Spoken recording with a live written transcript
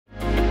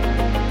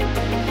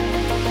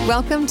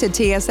Welcome to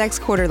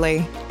TSX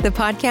Quarterly, the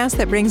podcast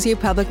that brings you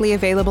publicly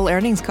available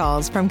earnings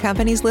calls from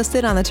companies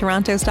listed on the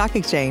Toronto Stock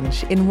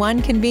Exchange in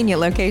one convenient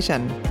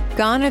location.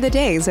 Gone are the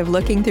days of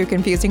looking through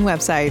confusing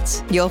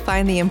websites. You'll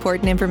find the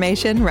important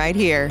information right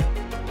here.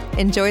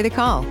 Enjoy the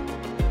call.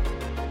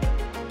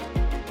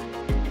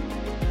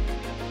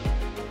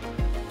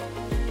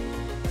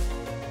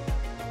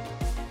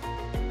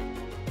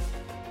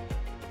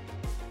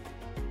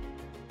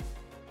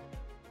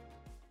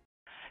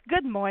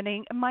 Good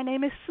morning. My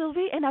name is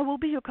Sylvie and I will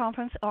be your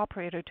conference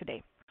operator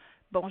today.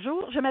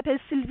 Bonjour, je m'appelle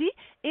Sylvie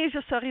et je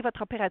serai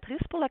votre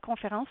opératrice pour la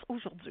conférence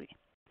aujourd'hui.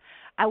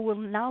 I would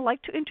now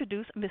like to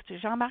introduce Mr.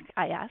 Jean-Marc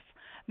Ayas,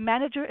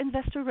 Manager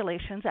Investor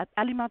Relations at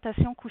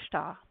Alimentation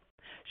Couche-Tard.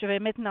 Je vais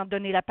maintenant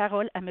donner la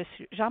parole à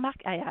Monsieur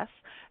Jean-Marc Ayas,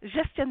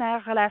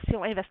 gestionnaire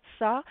relations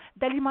investisseurs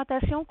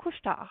d'Alimentation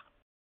Couche-Tard.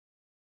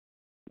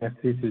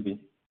 Merci Sylvie.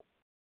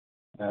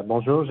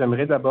 Bonjour,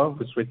 j'aimerais d'abord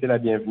vous souhaiter la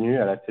bienvenue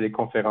à la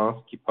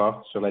téléconférence qui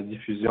porte sur la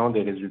diffusion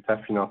des résultats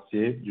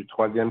financiers du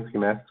troisième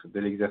trimestre de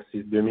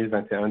l'exercice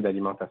 2021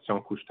 d'Alimentation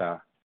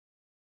Couche-Tard.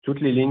 Toutes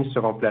les lignes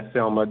seront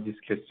placées en mode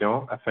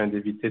discrétion afin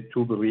d'éviter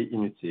tout bruit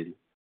inutile.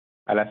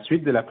 À la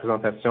suite de la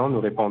présentation, nous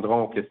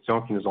répondrons aux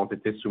questions qui nous ont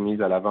été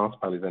soumises à l'avance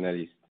par les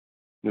analystes.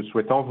 Nous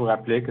souhaitons vous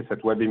rappeler que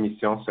cette web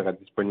émission sera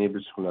disponible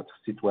sur notre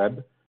site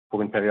web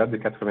pour une période de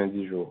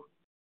 90 jours.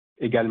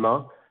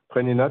 Également,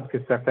 prenez note que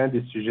certains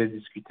des sujets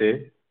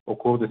discutés au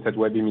cours de cette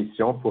web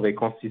émission pourraient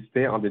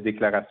consister en des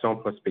déclarations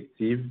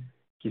prospectives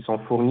qui sont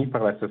fournies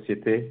par la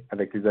société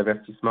avec les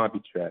avertissements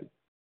habituels.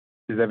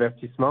 Ces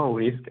avertissements au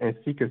risque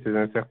ainsi que ces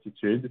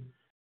incertitudes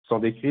sont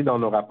décrits dans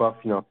nos rapports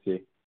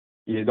financiers.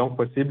 Il est donc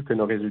possible que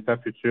nos résultats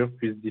futurs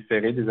puissent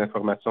différer des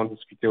informations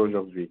discutées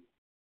aujourd'hui.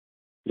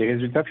 Les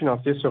résultats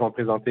financiers seront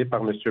présentés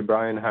par M.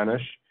 Brian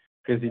Hanish,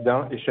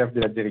 président et chef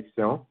de la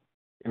direction,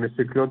 et M.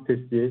 Claude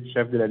Tessier,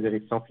 chef de la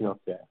direction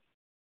financière.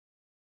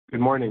 Good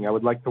morning. I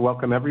would like to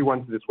welcome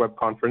everyone to this web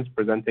conference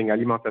presenting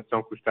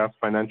Alimentation Couche-Tard's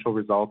financial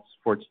results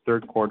for its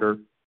third quarter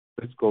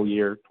fiscal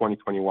year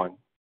 2021.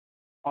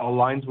 All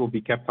lines will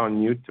be kept on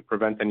mute to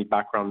prevent any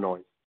background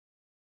noise.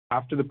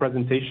 After the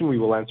presentation, we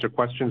will answer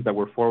questions that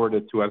were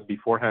forwarded to us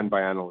beforehand by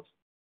analysts.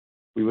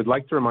 We would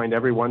like to remind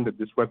everyone that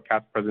this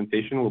webcast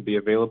presentation will be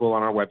available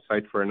on our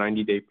website for a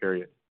 90-day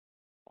period.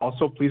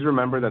 Also, please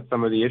remember that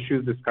some of the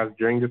issues discussed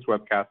during this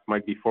webcast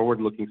might be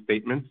forward-looking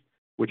statements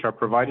which are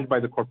provided by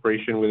the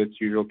corporation with its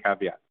usual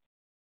caveats.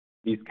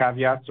 These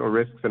caveats or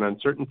risks and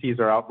uncertainties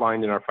are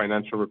outlined in our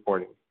financial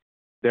reporting.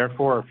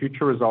 Therefore, our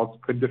future results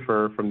could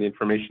differ from the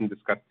information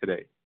discussed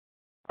today.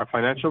 Our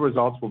financial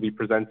results will be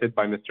presented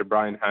by Mr.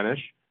 Brian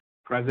Hanish,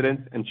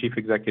 President and Chief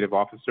Executive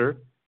Officer,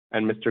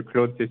 and Mr.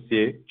 Claude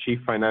Tessier, Chief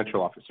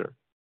Financial Officer.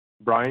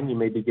 Brian, you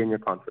may begin your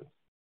conference.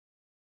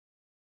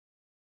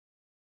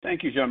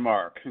 Thank you,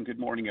 Jean-Marc, and good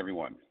morning,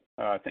 everyone.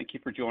 Thank you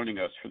for joining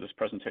us for this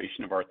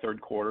presentation of our third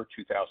quarter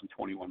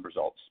 2021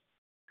 results.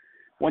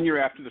 1 year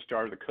after the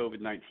start of the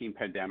COVID-19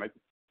 pandemic,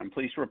 I'm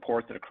pleased to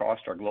report that across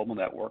our global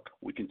network,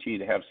 we continue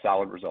to have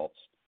solid results.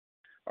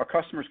 Our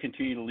customers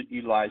continue to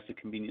utilize the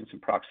convenience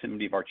and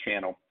proximity of our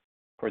channel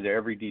for their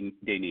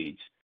everyday needs,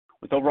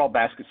 with overall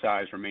basket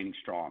size remaining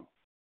strong.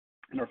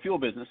 In our fuel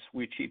business,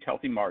 we achieved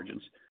healthy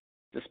margins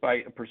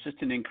despite a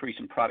persistent increase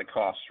in product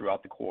costs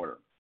throughout the quarter.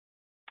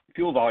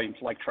 Fuel volumes,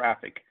 like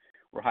traffic,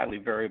 were highly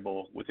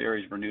variable, with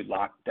areas of renewed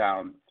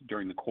lockdown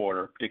during the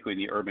quarter,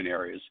 particularly in the urban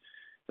areas.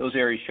 Those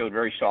areas showed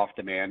very soft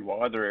demand,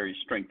 while other areas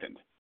strengthened.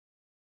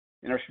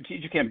 In our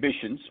strategic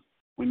ambitions,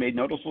 we made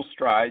noticeable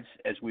strides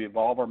as we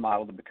evolve our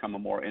model to become a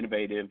more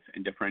innovative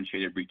and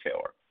differentiated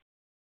retailer.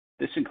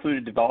 This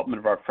included development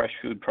of our fresh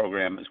food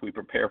program as we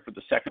prepare for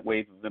the second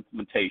wave of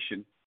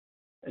implementation,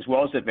 as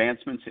well as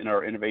advancements in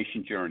our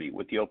innovation journey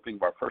with the opening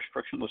of our first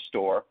frictionless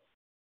store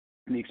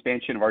and the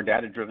expansion of our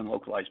data-driven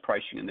localized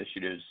pricing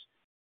initiatives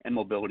and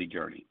mobility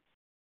journey.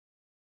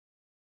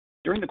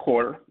 During the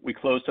quarter, we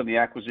closed on the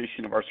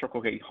acquisition of our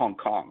Circle K Hong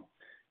Kong,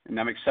 and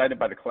I'm excited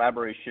by the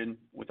collaboration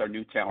with our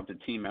new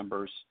talented team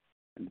members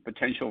and the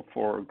potential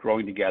for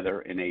growing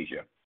together in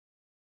Asia.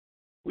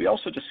 We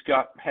also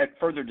had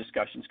further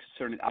discussions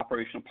concerning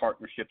operational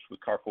partnerships with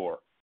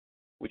Carrefour,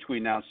 which we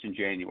announced in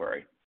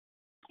January.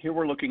 Here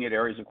we're looking at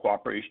areas of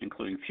cooperation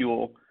including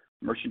fuel,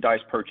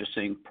 merchandise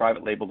purchasing,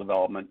 private label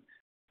development,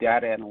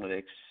 data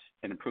analytics,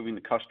 and improving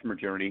the customer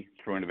journey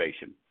through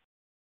innovation.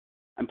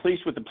 I'm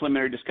pleased with the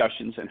preliminary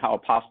discussions and how a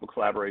possible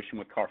collaboration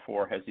with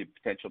Carrefour has the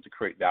potential to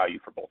create value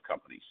for both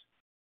companies.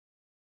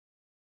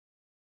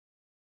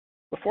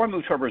 Before I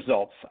move to our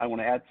results, I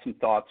want to add some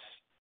thoughts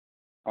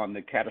on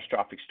the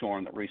catastrophic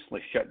storm that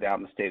recently shut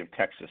down the state of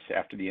Texas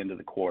after the end of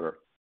the quarter.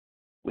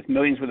 With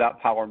millions without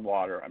power and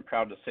water, I'm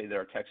proud to say that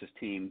our Texas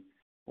team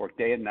worked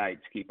day and night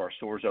to keep our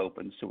stores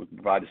open so we can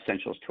provide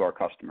essentials to our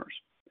customers.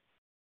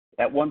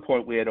 At one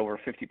point, we had over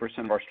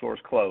 50% of our stores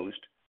closed,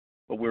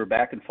 but we were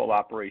back in full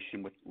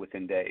operation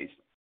within days.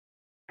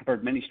 I've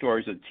heard many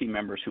stories of team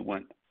members who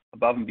went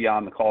above and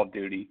beyond the call of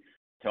duty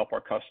to help our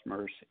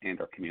customers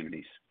and our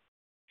communities.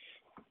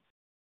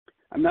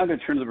 I'm now going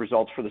to turn to the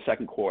results for the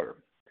second quarter.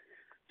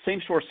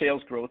 Same-store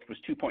sales growth was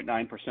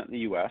 2.9% in the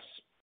U.S.,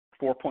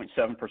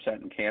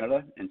 4.7% in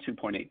Canada and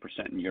 2.8%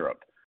 in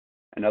Europe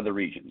and other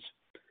regions,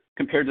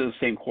 compared to the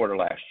same quarter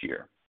last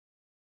year.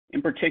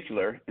 In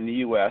particular, in the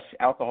U.S.,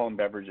 alcohol and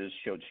beverages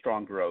showed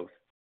strong growth,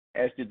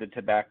 as did the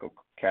tobacco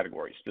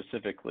category,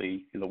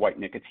 specifically in the white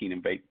nicotine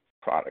and vape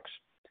products.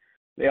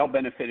 They all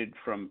benefited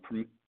from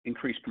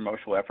increased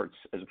promotional efforts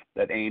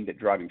that aimed at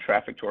driving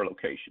traffic to our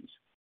locations.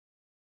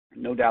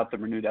 No doubt the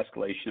renewed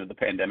escalation of the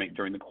pandemic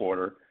during the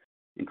quarter,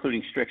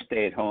 including strict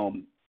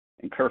stay-at-home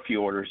and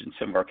curfew orders in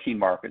some of our key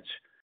markets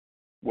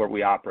where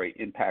we operate,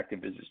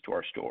 impacted visits to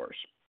our stores.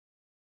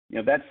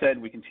 That said,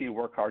 we continue to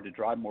work hard to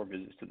drive more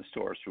visits to the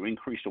stores through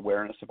increased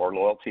awareness of our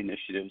loyalty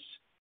initiatives,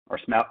 our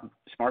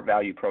Smart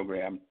Value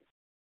program,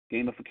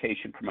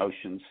 gamification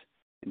promotions,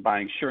 and by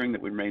ensuring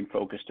that we remain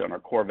focused on our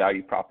core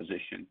value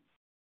proposition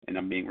and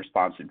on being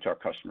responsive to our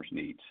customers'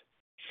 needs.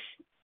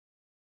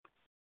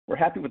 We're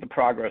happy with the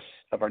progress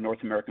of our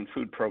North American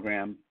food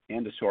program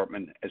and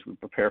assortment as we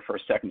prepare for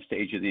a second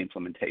stage of the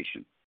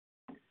implementation.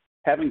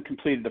 Having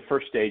completed the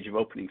first stage of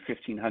opening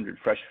 1,500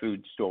 fresh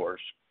food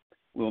stores,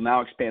 we will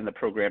now expand the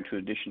program to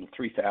an additional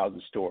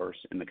 3,000 stores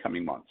in the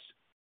coming months.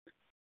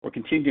 We'll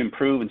continue to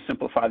improve and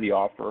simplify the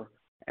offer,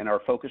 and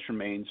our focus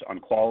remains on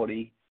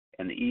quality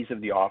and the ease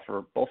of the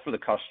offer, both for the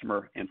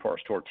customer and for our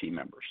store team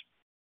members.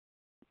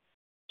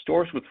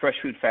 Stores with Fresh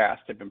Food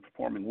Fast have been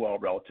performing well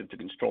relative to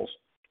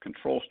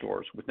control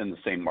stores within the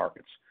same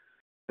markets.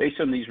 Based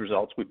on these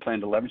results, we plan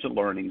to leverage the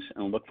learnings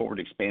and look forward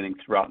to expanding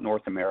throughout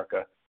North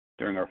America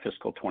during our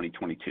fiscal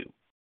 2022.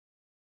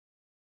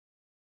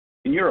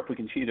 In Europe, we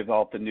continue to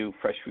develop the new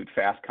Fresh Food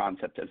Fast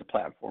concept as a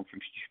platform for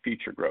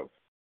future growth.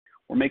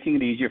 We're making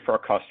it easier for our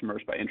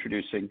customers by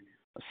introducing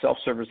a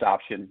self-service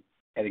option,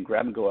 adding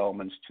grab-and-go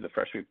elements to the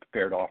freshly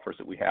prepared offers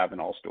that we have in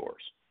all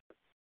stores.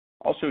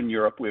 Also in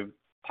Europe, we've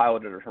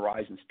piloted a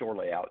Horizon store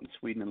layout in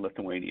Sweden and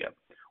Lithuania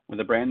with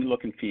a brand new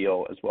look and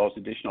feel, as well as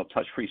additional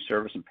touch-free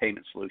service and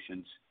payment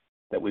solutions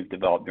that we've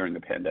developed during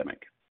the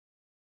pandemic.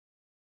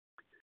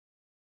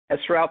 As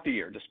throughout the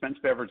year,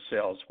 dispensed beverage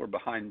sales were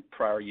behind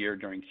prior year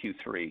during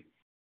Q3,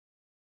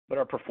 but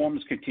our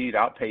performance continued to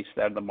outpace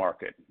that of the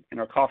market. In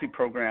our coffee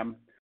program,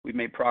 we've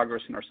made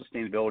progress in our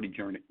sustainability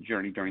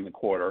journey during the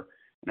quarter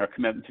and our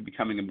commitment to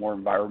becoming a more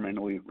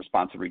environmentally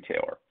responsive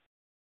retailer.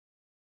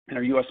 In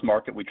our U.S.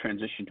 market, we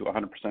transitioned to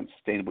 100%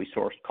 sustainably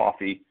sourced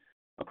coffee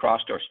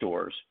across our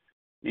stores,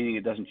 meaning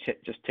it doesn't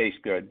just taste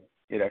good,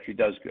 it actually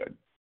does good.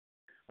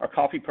 Our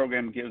coffee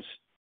program gives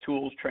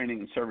tools, training,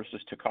 and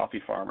services to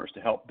coffee farmers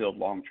to help build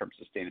long-term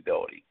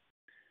sustainability.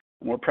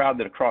 And we're proud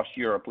that across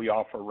Europe, we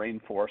offer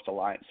Rainforest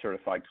Alliance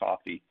certified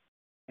coffee,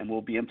 and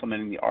we'll be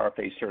implementing the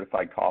RFA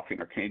certified coffee in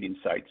our Canadian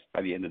sites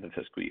by the end of the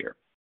fiscal year.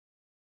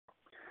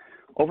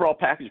 Overall,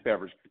 packaged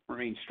beverage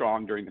remained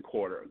strong during the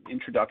quarter. The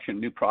introduction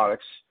of new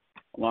products,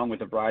 along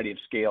with a variety of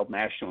scaled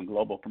national and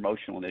global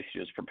promotional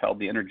initiatives, propelled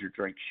the energy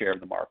drink share of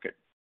the market.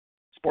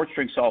 Sports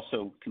drinks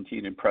also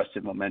continued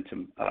impressive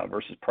momentum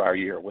versus prior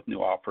year with new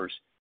offers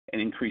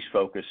and increased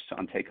focus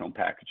on take-home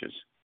packages.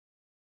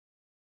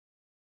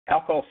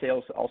 Alcohol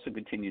sales also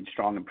continued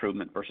strong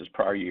improvement versus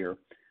prior year,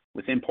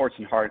 with imports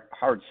and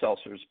hard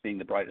seltzers being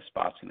the brightest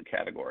spots in the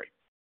category.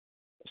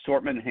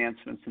 Assortment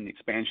enhancements and the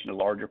expansion of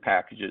larger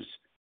packages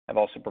have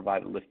also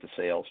provided a lift to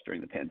sales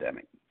during the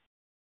pandemic.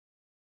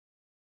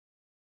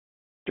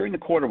 During the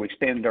quarter, we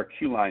expanded our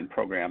Q-Line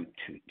program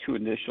to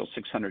initial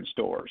 600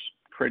 stores,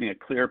 creating a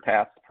clear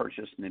path to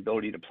purchase and the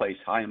ability to place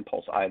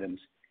high-impulse items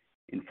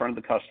in front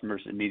of the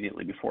customers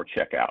immediately before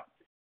checkout.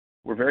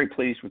 We're very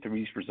pleased with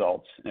these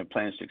results and have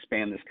plans to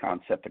expand this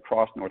concept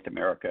across North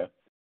America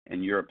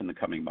and Europe in the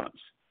coming months.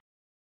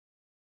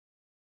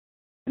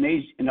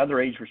 In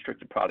other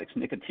age-restricted products,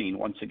 nicotine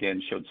once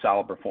again showed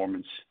solid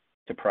performance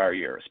to prior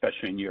year,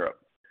 especially in Europe.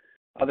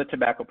 Other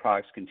tobacco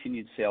products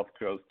continued sales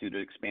growth due to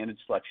expanded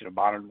selection of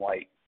modern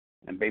white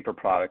and vapor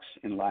products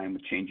in line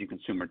with changing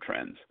consumer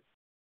trends,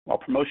 while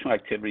promotional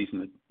activities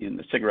in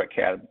the cigarette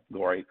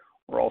category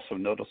were also a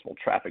noticeable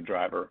traffic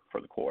driver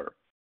for the quarter.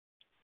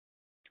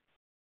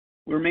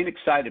 We remain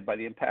excited by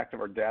the impact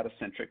of our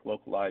data-centric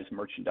localized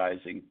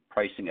merchandising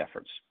pricing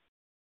efforts.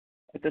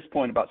 At this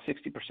point, about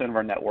 60% of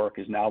our network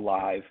is now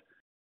live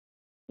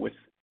with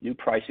new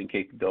pricing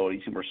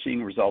capabilities, and we're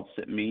seeing results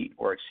that meet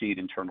or exceed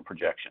internal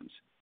projections.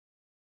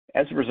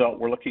 As a result,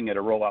 we're looking at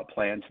a rollout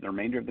plan to the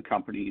remainder of the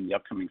company in the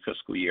upcoming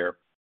fiscal year.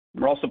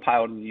 We're also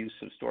piloting the use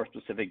of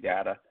store-specific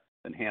data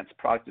to enhance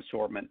product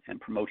assortment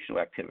and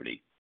promotional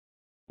activity.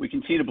 We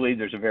continue to believe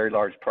there's a very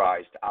large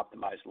prize to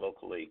optimize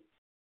locally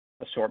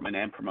assortment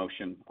and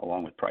promotion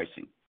along with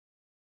pricing.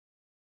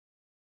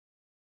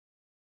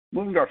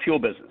 Moving to our fuel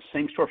business,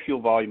 same-store fuel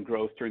volume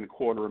growth during the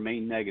quarter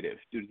remained negative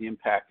due to the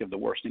impact of the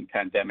worsening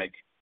pandemic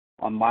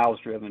on miles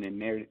driven in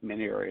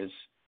many areas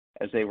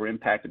as they were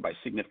impacted by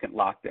significant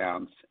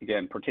lockdowns,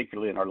 again,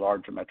 particularly in our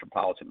larger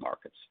metropolitan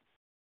markets.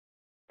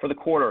 For the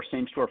quarter, our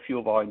same-store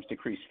fuel volumes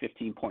decreased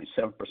 15.7%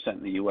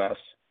 in the U.S.,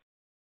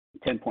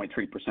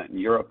 10.3% in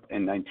Europe,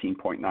 and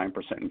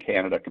 19.9% in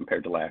Canada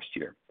compared to last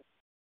year.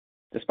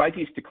 Despite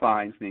these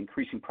declines and the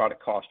increasing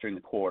product costs during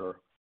the quarter,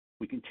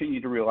 we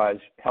continue to realize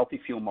healthy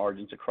fuel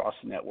margins across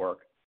the network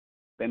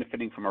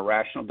benefiting from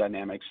irrational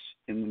dynamics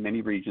in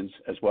many regions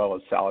as well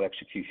as solid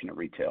execution at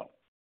retail.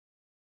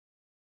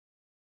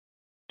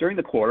 During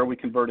the quarter, we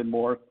converted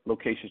more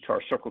locations to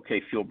our Circle K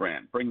fuel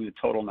brand, bringing the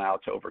total now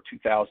to over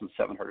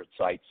 2,700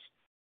 sites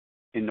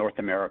in North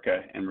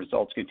America, and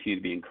results continue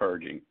to be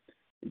encouraging.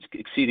 It's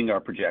exceeding our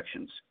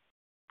projections.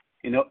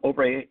 In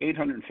over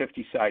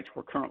 850 sites,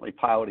 we're currently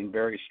piloting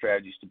various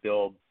strategies to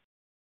build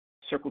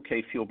Circle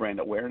K fuel brand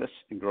awareness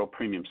and grow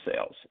premium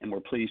sales, and we're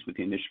pleased with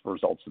the initial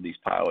results of these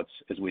pilots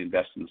as we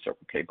invest in the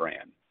Circle K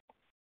brand.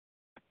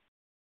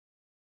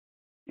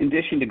 In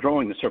addition to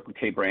growing the Circle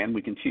K brand,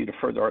 we continue to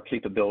further our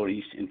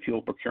capabilities in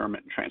fuel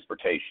procurement and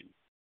transportation.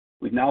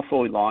 We've now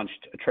fully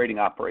launched a trading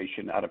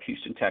operation out of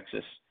Houston,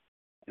 Texas,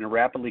 and are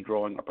rapidly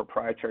growing our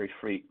proprietary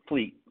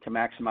fleet to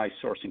maximize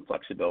sourcing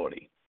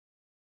flexibility.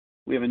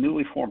 We have a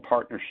newly formed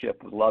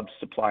partnership with Love's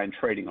supply and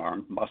trading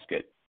arm,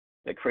 Musket,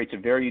 that creates a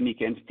very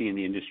unique entity in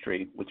the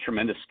industry with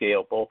tremendous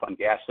scale both on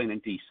gasoline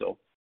and diesel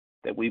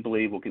that we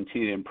believe will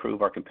continue to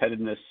improve our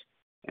competitiveness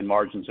and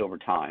margins over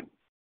time.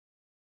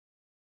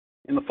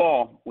 In the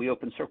fall, we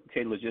opened Circle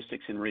K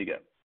Logistics in Riga,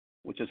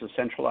 which is a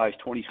centralized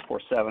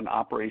 24/7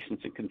 operations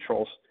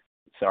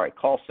and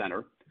call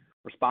center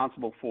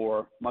responsible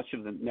for much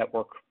of the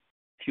network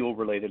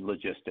fuel-related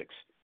logistics.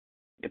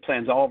 It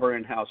plans all of our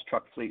in-house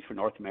truck fleet for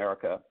North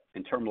America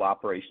and terminal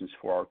operations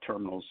for our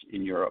terminals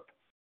in Europe.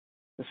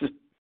 This has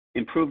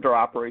improved our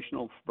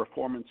operational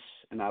performance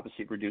and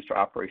obviously reduced our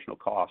operational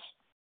costs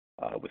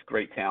with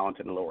great talent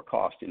and a lower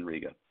cost in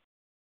Riga.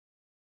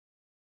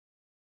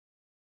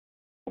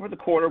 Over the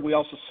quarter, we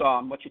also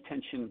saw much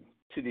attention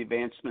to the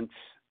advancements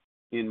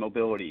in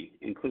mobility,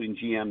 including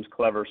GM's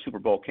clever Super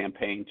Bowl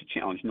campaign to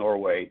challenge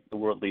Norway, the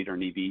world leader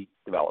in EV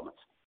developments.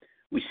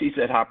 We seized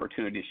that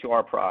opportunity to show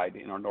our pride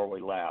in our Norway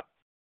lab,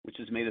 which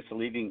has made us a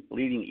leading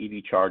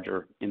EV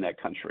charger in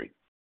that country.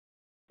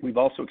 We've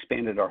also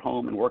expanded our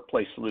home and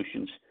workplace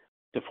solutions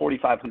to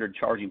 4,500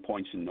 charging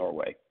points in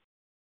Norway.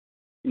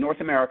 In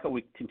North America,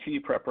 we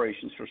continue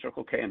preparations for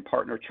Circle K and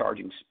partner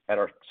charging at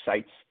our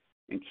sites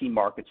in key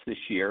markets this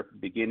year,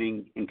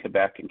 beginning in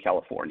Quebec and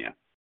California.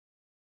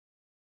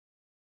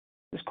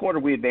 This quarter,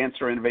 we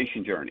advanced our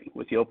innovation journey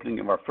with the opening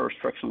of our first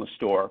frictionless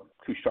store,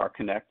 Couche-Tard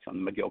Connect,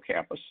 on the McGill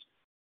campus.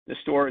 This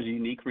store is a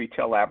unique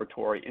retail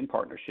laboratory in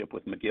partnership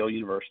with McGill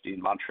University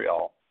in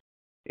Montreal.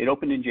 It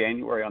opened in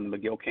January on the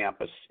McGill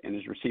campus and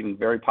is receiving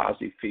very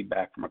positive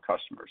feedback from our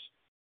customers.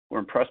 We're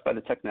impressed by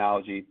the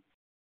technology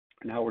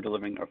and how we're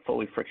delivering a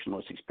fully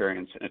frictionless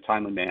experience in a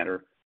timely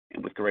manner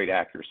and with great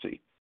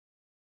accuracy.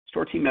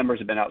 Store team members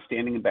have been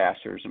outstanding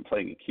ambassadors and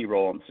playing a key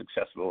role in the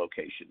success of the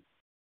location.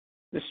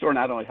 This store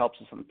not only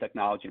helps us on the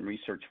technology and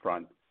research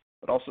front,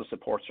 but also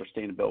supports our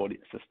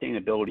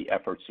sustainability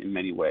efforts in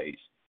many ways.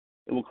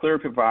 It will clearly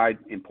provide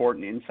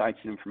important insights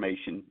and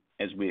information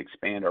as we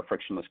expand our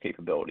frictionless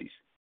capabilities.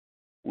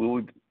 We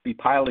will be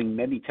piloting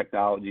many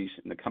technologies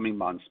in the coming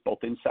months,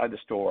 both inside the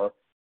store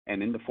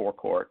and in the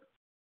forecourt,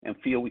 and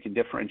feel we can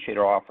differentiate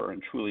our offer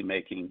and truly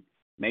make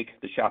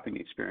the shopping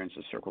experience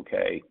of Circle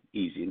K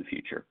easy in the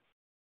future.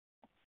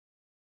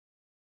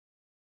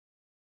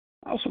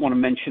 I also want to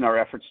mention our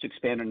efforts to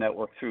expand our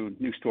network through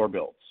new store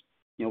builds.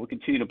 We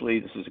continue to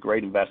believe this is a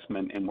great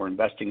investment, and we're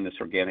investing in this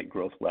organic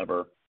growth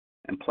lever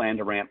and plan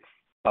to ramp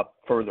up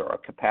further our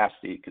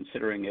capacity,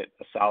 considering it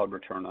a solid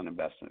return on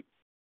investment.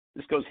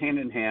 This goes hand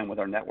in hand with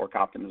our network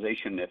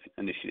optimization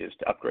initiatives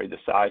to upgrade the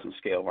size and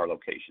scale of our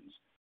locations,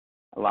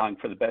 allowing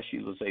for the best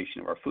utilization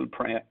of our food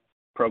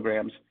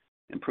programs,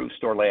 improved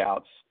store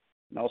layouts,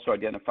 and also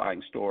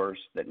identifying stores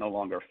that no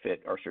longer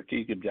fit our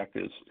strategic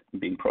objectives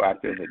and being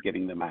proactive at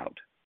getting them out.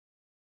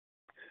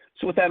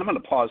 So with that, I'm going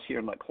to pause here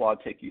and let Claude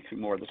take you through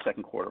more of the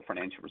second quarter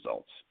financial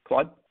results.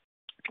 Claude?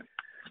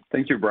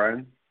 Thank you,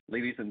 Brian.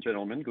 Ladies and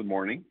gentlemen, good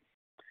morning.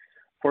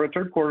 For the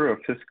third quarter of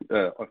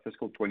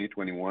fiscal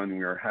 2021,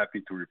 we are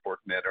happy to report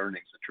net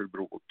earnings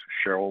attributable to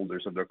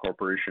shareholders of the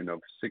corporation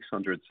of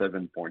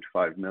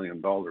 $607.5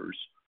 million,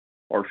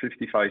 or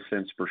 55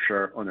 cents per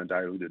share on a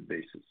diluted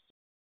basis.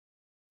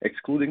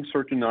 Excluding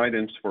certain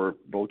items for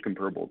both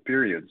comparable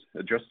periods,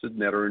 adjusted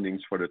net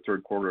earnings for the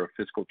third quarter of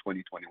fiscal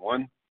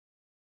 2021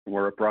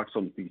 were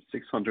approximately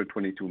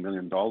 $622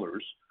 million,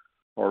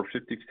 or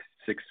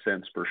 56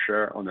 cents per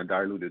share on a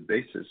diluted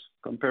basis,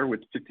 compared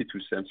with 52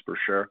 cents per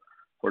share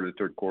for the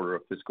third quarter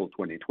of fiscal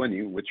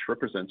 2020, which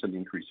represents an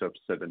increase of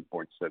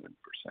 7.7%.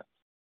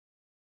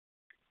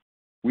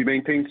 We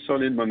maintained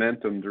solid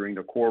momentum during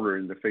the quarter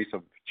in the face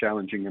of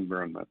challenging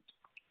environment.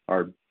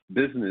 Our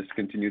business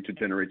continued to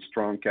generate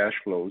strong cash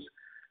flows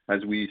as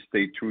we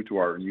stayed true to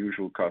our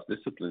usual cost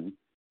discipline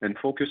and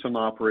focused on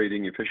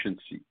operating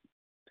efficiency.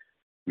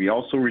 We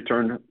also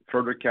returned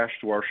further cash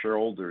to our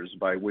shareholders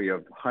by way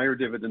of higher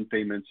dividend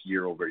payments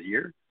year over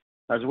year,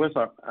 as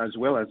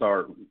well as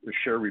our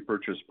share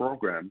repurchase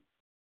program,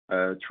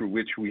 through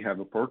which we have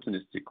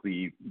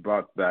opportunistically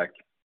bought back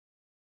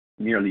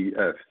nearly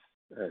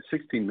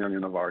 16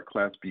 million of our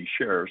Class B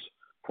shares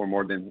for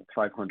more than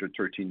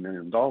 $513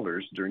 million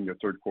during the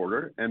third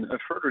quarter, and a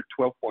further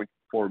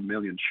 12.4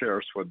 million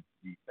shares from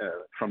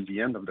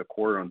the end of the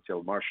quarter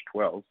until March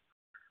 12th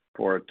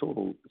for a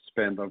total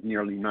spend of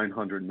nearly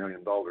 $900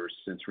 million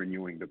since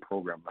renewing the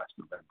program last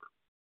November.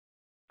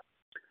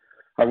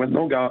 I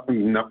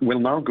will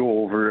now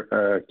go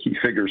over key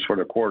figures for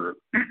the quarter.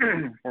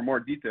 For more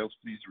details,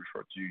 please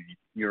refer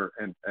to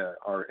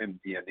our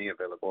MD&A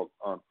available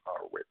on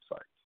our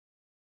website.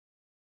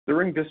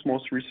 During this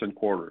most recent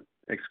quarter,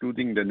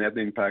 excluding the net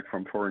impact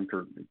from foreign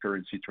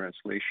currency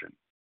translation,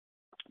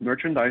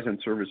 merchandise and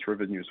service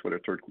revenues for the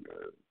third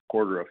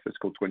quarter of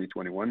fiscal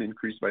 2021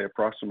 increased by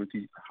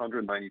approximately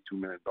 $192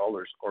 million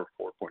or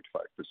 4.5%.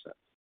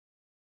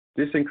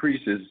 This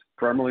increase is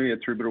primarily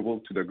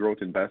attributable to the growth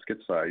in basket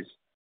size,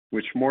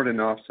 which more than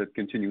offset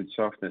continued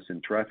softness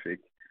in traffic,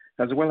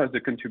 as well as the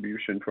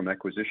contribution from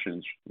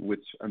acquisitions,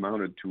 which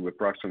amounted to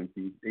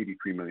approximately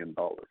 $83 million.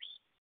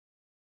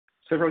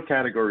 Several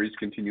categories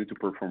continue to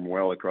perform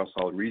well across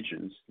all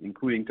regions,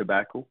 including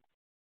tobacco,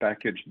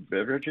 packaged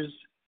beverages,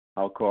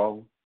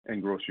 alcohol,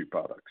 and grocery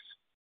products.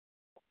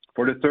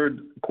 For the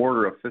third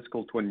quarter of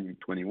fiscal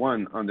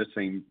 2021, on the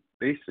same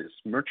basis,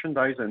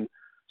 merchandise and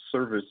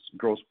service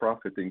gross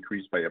profit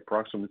increased by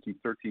approximately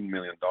 $13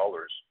 million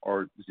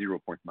or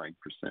 0.9%.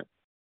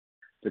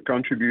 The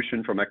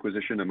contribution from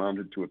acquisition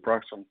amounted to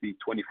approximately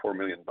 $24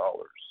 million.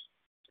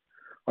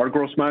 Our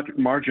gross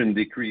margin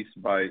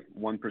decreased by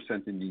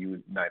 1% in the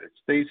United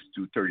States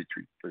to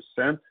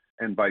 33%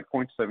 and by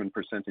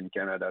 0.7% in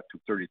Canada to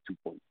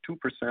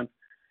 32.2%,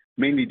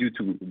 mainly due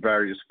to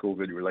various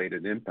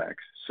COVID-related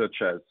impacts, such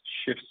as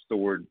shifts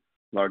toward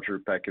larger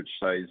package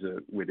size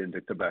within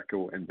the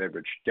tobacco and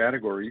beverage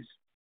categories,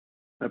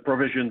 a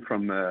provision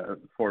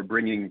for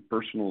bringing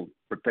personal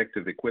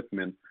protective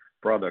equipment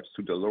products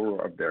to the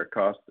lower of their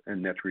cost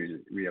and net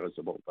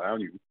realizable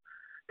value,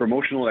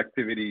 promotional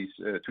activities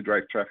to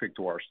drive traffic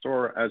to our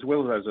store, as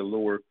well as a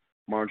lower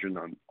margin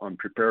on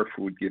prepared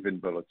food given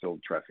volatile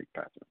traffic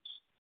patterns.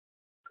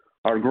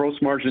 Our gross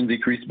margin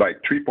decreased by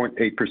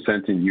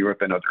 3.8% in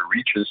Europe and other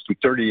regions to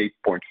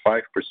 38.5%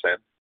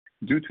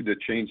 due to the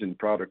change in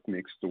product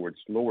mix towards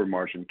lower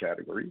margin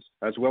categories,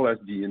 as well as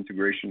the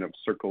integration of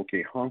Circle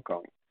K Hong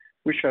Kong,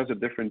 which has a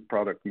different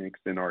product mix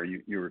than our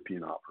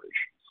European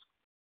operations.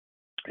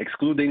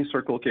 Excluding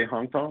Circle K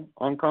Hong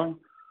Kong,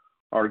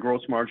 our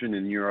gross margin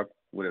in Europe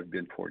would have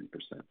been 40%.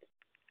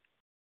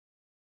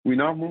 We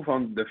now move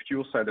on the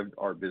fuel side of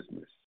our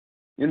business.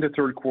 In the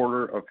third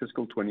quarter of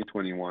fiscal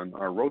 2021,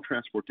 our road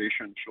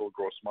transportation fuel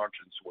gross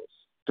margins was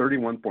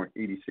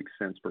 31.86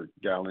 cents per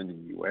gallon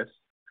in the U.S.,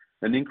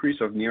 an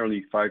increase of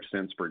nearly 5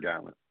 cents per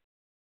gallon.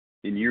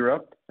 In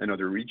Europe and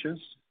other regions,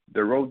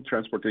 the road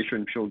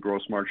transportation fuel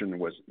gross margin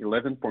was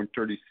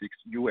 11.36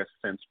 U.S.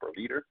 cents per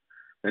liter,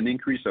 an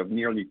increase of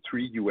nearly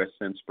 3 U.S.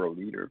 cents per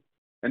liter.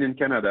 And in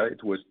Canada,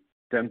 it was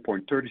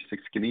 10.36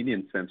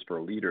 Canadian cents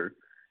per liter,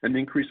 an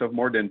increase of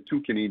more than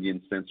 2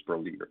 Canadian cents per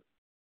liter.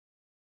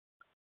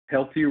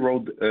 Healthy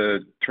road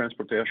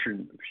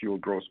transportation fuel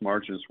gross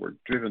margins were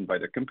driven by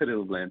the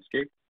competitive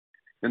landscape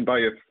and by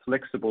a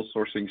flexible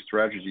sourcing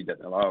strategy that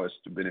allow us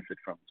to benefit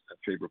from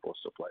favorable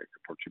supply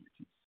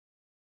opportunities.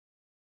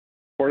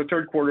 For the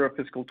third quarter of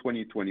fiscal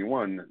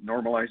 2021,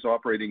 normalized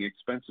operating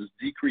expenses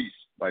decreased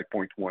by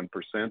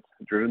 0.1%,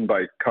 driven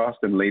by cost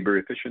and labor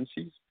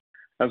efficiencies,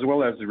 as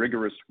well as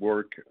rigorous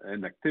work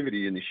and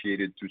activity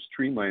initiated to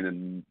streamline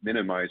and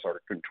minimize our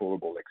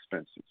controllable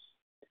expenses.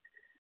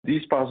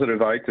 These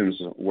positive items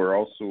were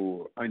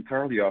also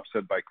entirely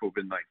offset by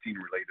COVID-19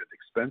 related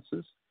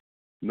expenses,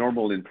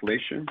 normal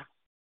inflation,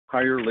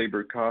 higher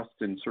labor costs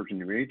in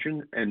certain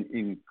regions, and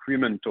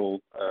incremental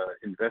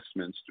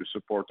investments to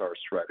support our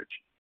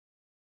strategy.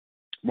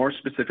 More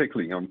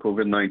specifically, on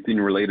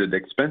COVID-19 related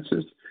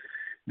expenses,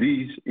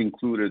 these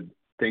included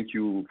thank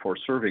you for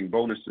serving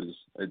bonuses,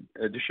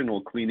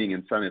 additional cleaning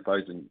and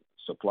sanitizing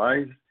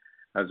supplies,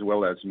 as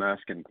well as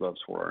masks and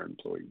gloves for our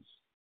employees.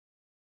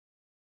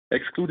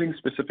 Excluding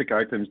specific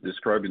items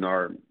described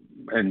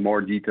and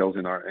more details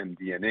in our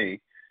MD&A,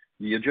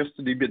 the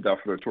adjusted EBITDA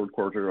for the third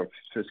quarter of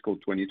fiscal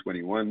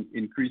 2021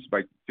 increased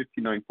by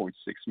 $59.6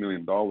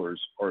 million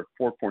or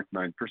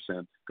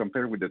 4.9%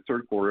 compared with the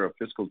third quarter of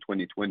fiscal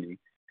 2020,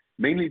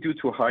 mainly due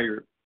to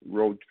higher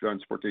road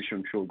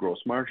transportation fuel gross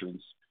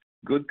margins,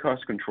 good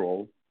cost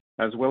control,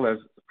 as well as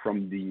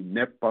from the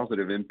net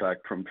positive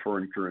impact from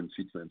foreign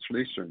currency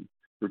translation,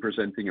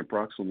 representing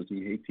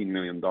approximately $18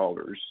 million,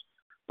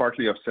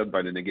 partly offset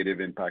by the negative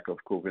impact of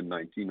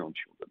COVID-19 on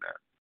fuel demand.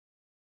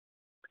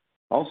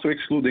 Also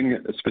excluding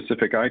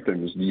specific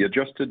items, the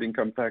adjusted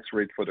income tax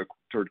rate for the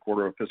third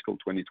quarter of fiscal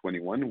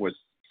 2021 was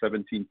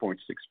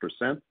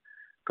 17.6%,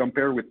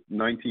 compared with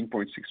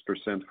 19.6%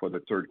 for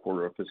the third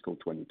quarter of fiscal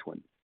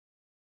 2020.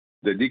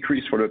 The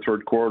decrease for the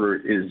third quarter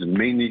is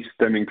mainly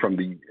stemming from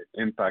the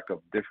impact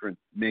of different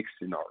mix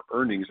in our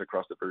earnings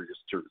across the various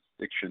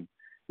jurisdictions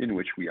in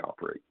which we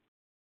operate.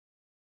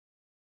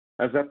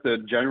 As at the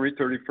January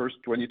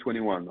 31st,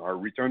 2021, our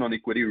return on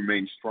equity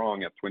remained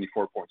strong at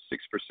 24.6%,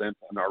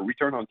 and our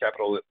return on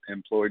capital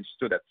employed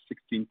stood at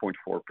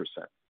 16.4%.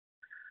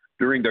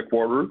 During the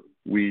quarter,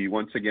 we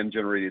once again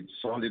generated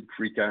solid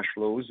free cash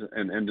flows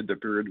and ended the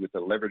period with a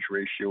leverage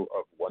ratio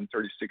of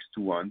 1.36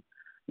 to 1,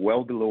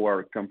 well below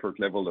our comfort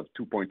level of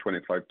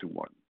 2.25 to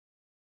 1.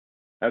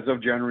 As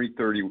of January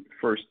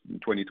 31st,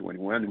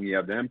 2021, we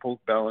have ample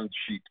balance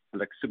sheet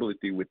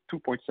flexibility with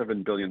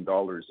 $2.7 billion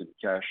in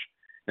cash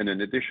and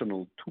an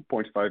additional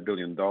 $2.5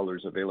 billion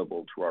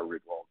available to our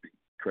revolving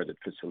credit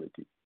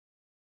facility.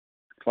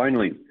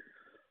 Finally,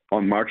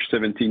 on March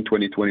 17,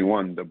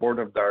 2021, the Board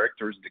of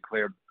Directors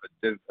declared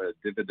a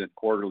dividend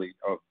quarterly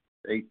of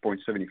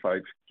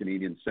 8.75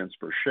 Canadian cents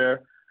per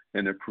share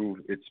and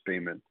approved its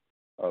payment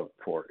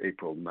for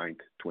April 9,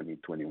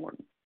 2021.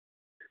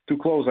 To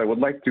close, I would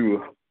like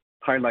to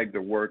highlight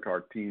the work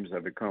our teams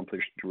have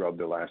accomplished throughout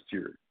the last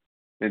year,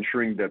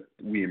 ensuring that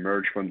we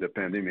emerge from the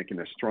pandemic in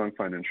a strong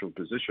financial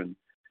position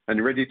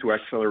and ready to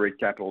accelerate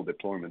capital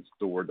deployments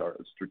toward our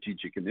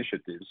strategic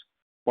initiatives,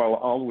 while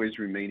always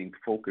remaining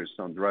focused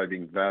on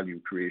driving value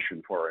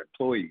creation for our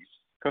employees,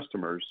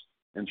 customers,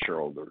 and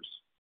shareholders.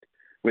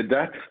 With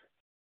that,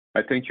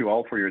 I thank you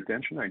all for your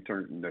attention. I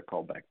turn the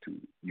call back to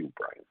you,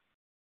 Brian.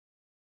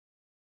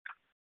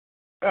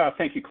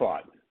 Thank you,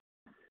 Claude.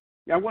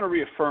 I want to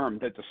reaffirm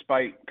that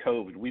despite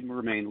COVID, we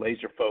remain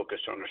laser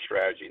focused on our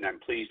strategy, and I'm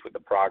pleased with the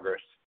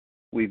progress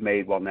we've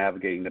made while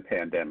navigating the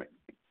pandemic.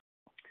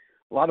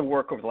 A lot of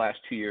work over the last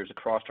 2 years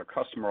across our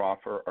customer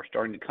offer are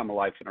starting to come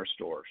alive in our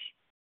stores.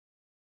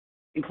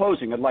 In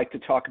closing, I'd like to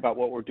talk about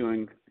what we're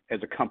doing as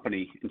a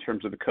company in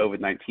terms of the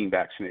COVID-19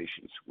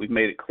 vaccinations. We've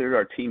made it clear to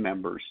our team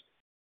members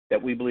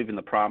that we believe in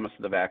the promise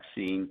of the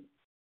vaccine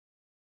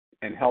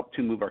and help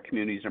to move our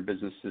communities and our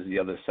businesses to the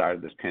other side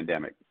of this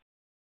pandemic.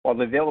 While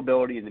the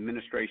availability and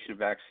administration of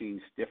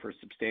vaccines differs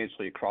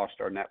substantially across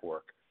our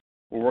network,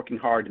 we're working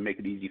hard to make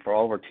it easy for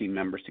all of our team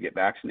members to get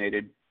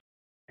vaccinated,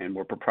 and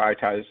we're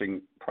prioritizing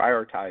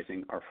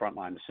our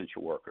frontline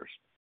essential workers.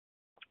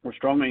 We're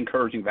strongly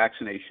encouraging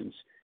vaccinations,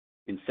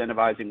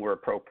 incentivizing where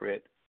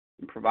appropriate,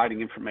 and providing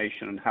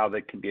information on how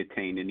they can be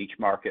attained in each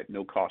market at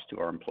no cost to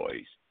our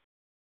employees.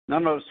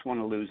 None of us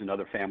want to lose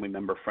another family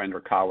member, friend, or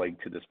colleague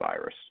to this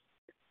virus.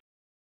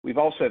 We've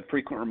also had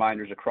frequent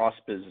reminders across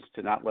business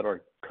to not let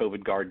our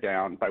COVID guard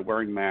down by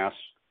wearing masks,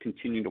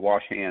 continuing to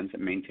wash hands,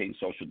 and maintain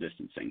social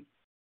distancing.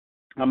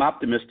 I'm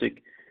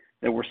optimistic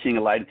that we're seeing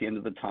a light at the end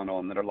of the tunnel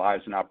and that our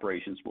lives and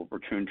operations will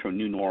return to a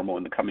new normal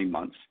in the coming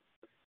months.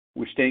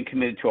 We're staying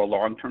committed to our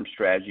long-term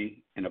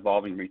strategy and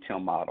evolving retail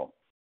model.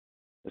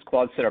 As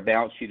Claude said, our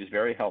balance sheet is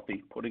very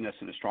healthy, putting us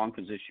in a strong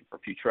position for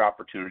future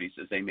opportunities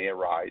as they may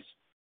arise.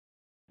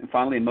 And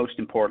finally, and most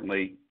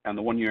importantly, on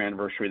the 1-year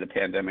anniversary of the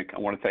pandemic, I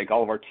want to thank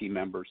all of our team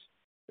members,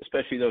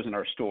 especially those in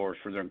our stores,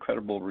 for their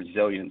incredible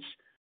resilience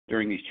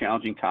during these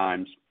challenging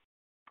times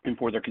and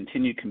for their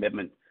continued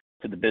commitment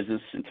to the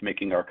business and to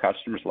making our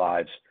customers'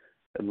 lives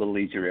a little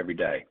easier every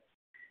day.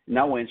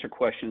 Now we'll answer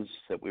questions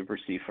that we've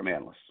received from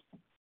analysts.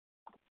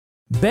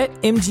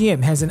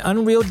 BetMGM has an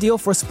unreal deal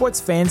for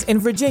sports fans in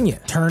Virginia.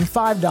 Turn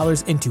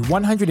 $5 into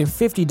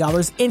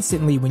 $150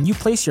 instantly when you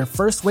place your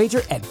first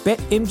wager at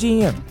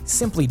BetMGM.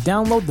 Simply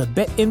download the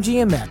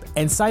BetMGM app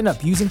and sign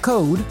up using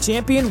code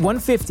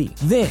Champion150.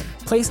 Then,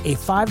 place a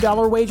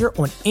 $5 wager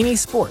on any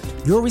sport.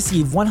 You'll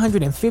receive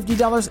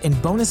 $150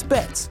 in bonus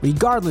bets,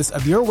 regardless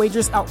of your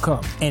wager's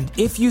outcome. And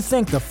if you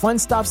think the fun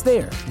stops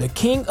there, the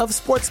king of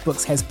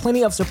sportsbooks has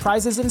plenty of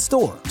surprises in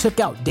store. Check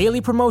out daily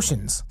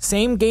promotions,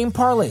 same-game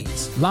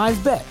parlays, live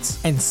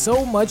bets, and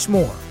so much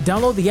more.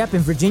 Download the app in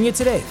Virginia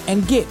today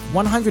and get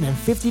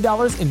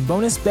 $150 in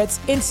bonus bets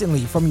instantly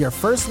from your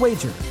first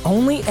wager.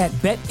 Only at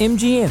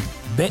BetMGM.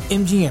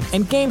 BetMGM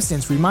and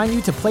GameSense remind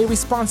you to play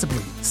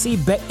responsibly. See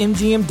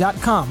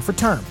BetMGM.com for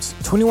terms.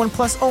 21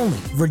 plus only.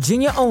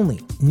 Virginia only.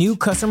 New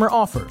customer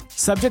offer.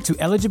 Subject to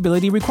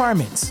eligibility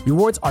requirements.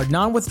 Rewards are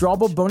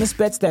non-withdrawable bonus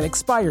bets that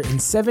expire in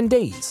 7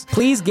 days.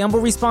 Please gamble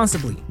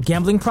responsibly.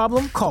 Gambling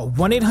problem? Call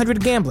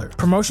 1-800-GAMBLER.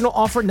 Promotional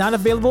offer not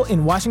available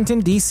in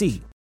Washington,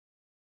 D.C.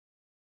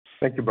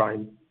 Thank you,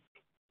 Brian.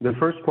 The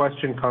first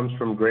question comes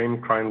from Graham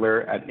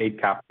Kreindler at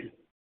 8 Capital.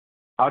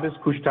 How does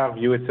Couche-Tard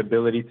view its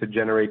ability to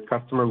generate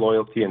customer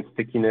loyalty and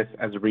stickiness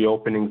as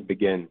reopenings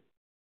begin?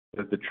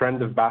 Does the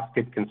trend of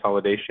basket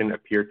consolidation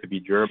appear to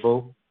be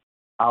durable?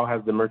 How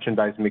has the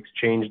merchandise mix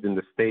changed in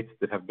the states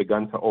that have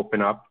begun to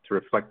open up to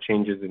reflect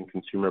changes in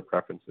consumer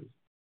preferences?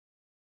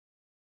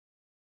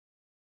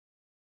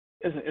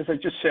 As I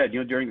just said,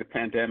 during the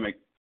pandemic,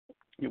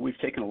 we've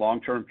taken a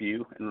long-term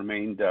view and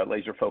remained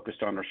laser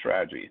focused on our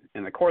strategy.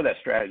 And the core of that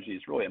strategy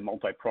is really a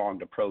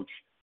multi-pronged approach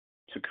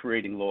to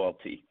creating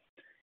loyalty.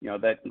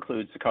 That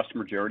includes the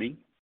customer journey.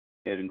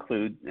 It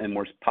includes, and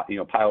we're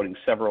piloting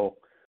several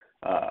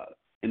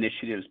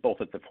initiatives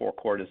both at the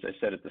forecourt, as I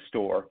said, at the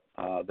store,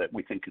 that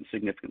we think can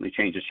significantly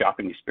change the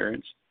shopping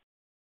experience.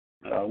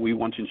 We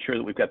want to ensure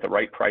that we've got the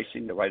right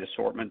pricing, the right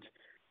assortment,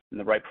 and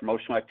the right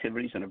promotional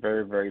activities on a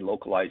very, very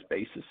localized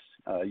basis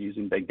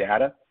using big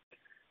data.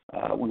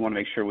 We want to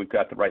make sure we've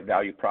got the right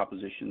value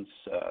propositions.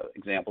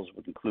 Examples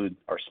would include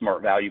our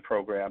Smart Value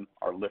program,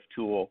 our Lift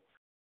tool,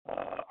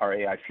 our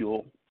AI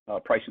Fuel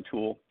pricing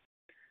tool.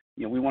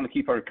 We want to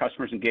keep our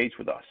customers engaged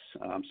with us.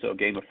 So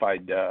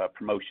gamified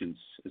promotions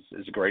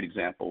is a great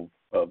example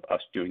of us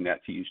doing that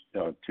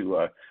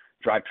to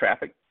drive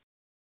traffic.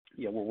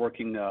 We're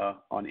working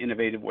on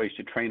innovative ways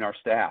to train our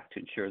staff to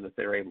ensure that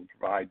they're able to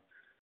provide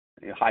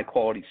high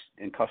quality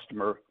and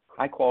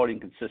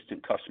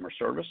consistent customer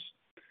service.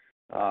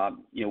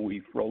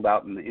 We've rolled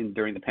out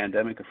during the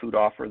pandemic a food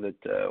offer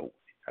that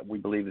we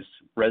believe is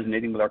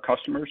resonating with our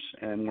customers,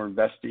 and we're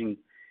investing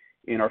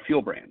in our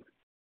fuel brand.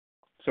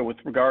 So with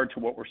regard to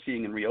what we're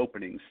seeing in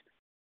reopenings,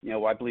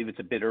 I believe it's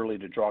a bit early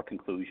to draw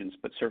conclusions,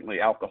 but certainly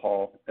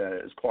alcohol,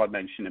 as Claude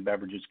mentioned, and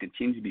beverages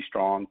continue to be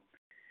strong.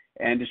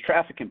 And as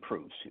traffic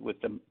improves,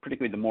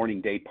 particularly the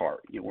morning day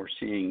part, we're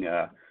seeing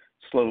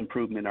slow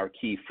improvement in our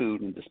key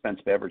food and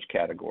dispensed beverage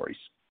categories.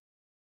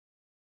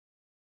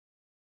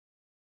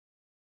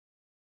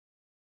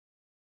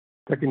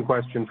 Second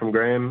question from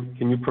Graham.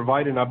 Can you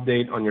provide an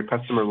update on your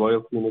customer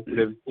loyalty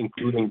initiatives,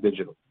 including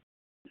digital?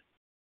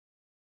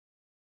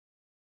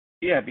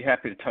 Yeah, I'd be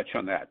happy to touch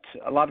on that.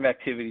 A lot of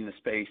activity in the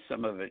space,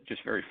 some of it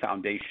just very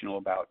foundational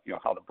about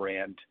how the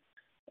brand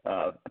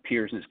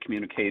appears and is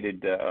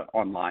communicated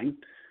online.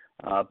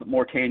 But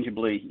more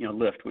tangibly,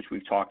 Lift, which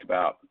we've talked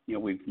about,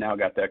 we've now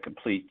got that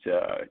complete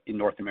in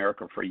North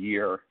America for a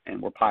year,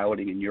 and we're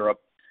piloting in Europe.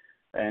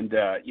 And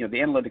the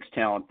analytics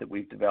talent that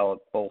we've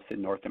developed both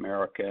in North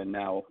America and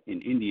now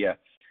in India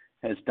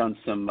has done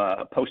some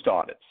post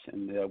audits,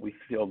 and we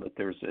feel that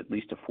there's at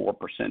least a 4%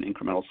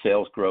 incremental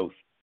sales growth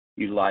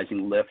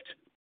utilizing Lift,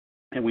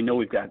 and we know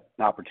we've got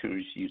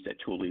opportunities to use that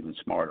tool even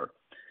smarter.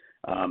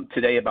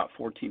 Today, about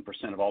 14%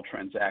 of all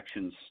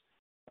transactions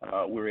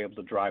we're able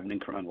to drive an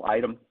incremental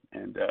item,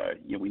 and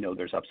we know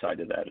there's upside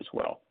to that as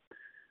well.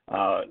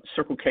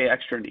 Circle K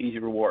Extra and Easy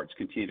Rewards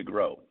continue to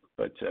grow,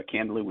 but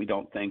candidly, we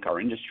don't think our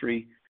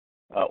industry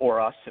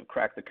or us have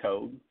cracked the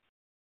code,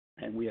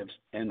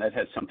 and that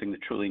has something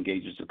that truly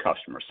engages the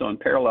customer. So in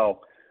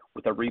parallel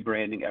with our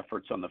rebranding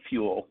efforts on the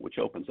fuel, which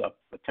opens up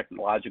a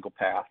technological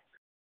path,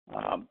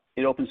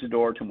 it opens the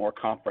door to a more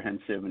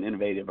comprehensive and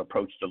innovative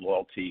approach to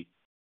loyalty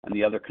and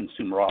the other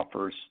consumer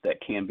offers that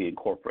can be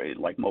incorporated,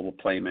 like mobile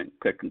payment,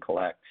 click and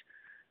collect,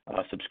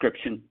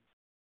 subscription.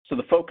 So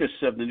the focus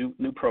of the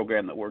new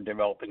program that we're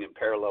developing in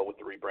parallel with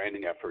the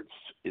rebranding efforts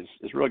is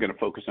really going to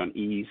focus on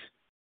ease,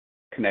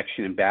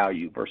 connection, and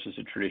value versus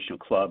a traditional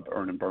club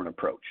earn and burn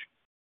approach.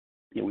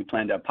 We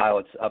plan to have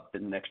pilots up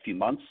in the next few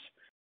months,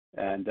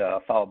 and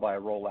followed by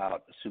a rollout,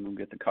 assuming we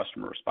get the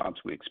customer response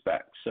we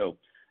expect. So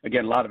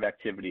again, a lot of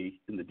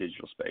activity in the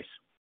digital space.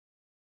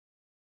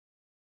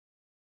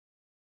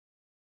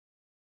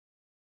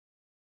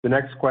 The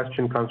next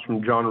question comes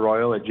from John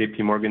Royal at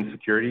JP Morgan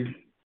Securities.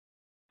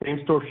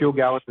 Same-store fuel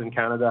gallons in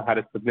Canada had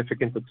a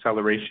significant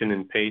acceleration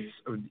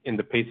in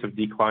the pace of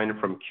decline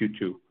from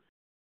Q2.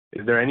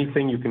 Is there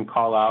anything you can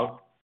call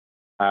out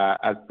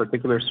as a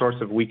particular source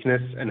of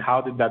weakness, and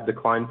how did that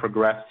decline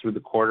progress through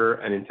the quarter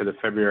and into the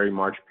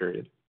February-March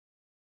period?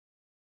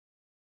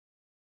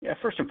 Yeah,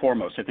 first and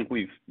foremost, I think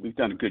we've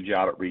done a good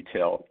job at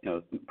retail,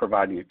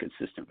 providing a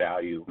consistent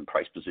value and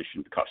price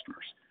position to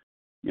customers.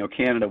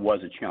 Canada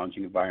was a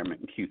challenging environment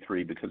in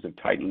Q3 because of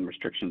tightening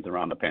restrictions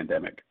around the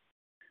pandemic.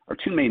 Our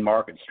two main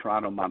markets,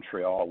 Toronto and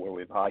Montreal, where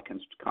we have high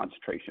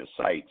concentration of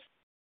sites,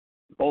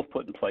 both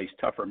put in place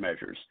tougher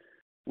measures,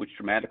 which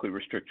dramatically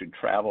restricted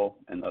travel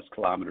and thus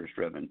kilometers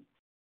driven.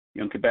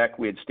 In Quebec,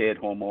 we had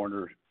stay-at-home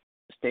orders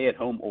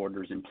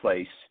in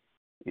place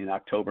in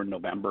October and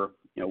November,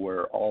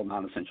 where all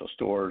non-essential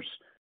stores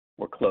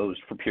were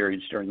closed for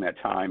periods during that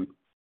time.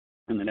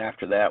 And then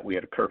after that, we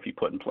had a curfew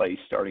put in place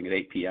starting at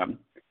 8 p.m.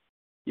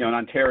 In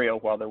Ontario,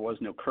 while there was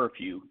no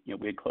curfew,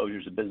 we had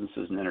closures of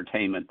businesses and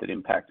entertainment that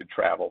impacted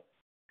travel.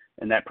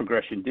 And that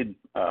progression did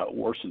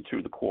worsen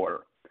through the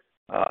quarter,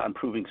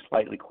 improving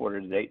slightly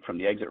quarter to date from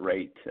the exit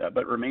rate,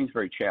 but remains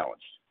very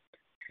challenged.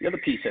 The other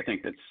piece, I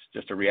think, that's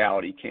just a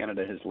reality,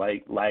 Canada has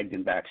lagged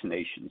in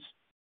vaccinations.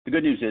 The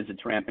good news is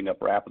it's ramping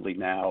up rapidly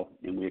now,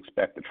 and we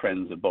expect the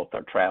trends of both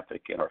our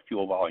traffic and our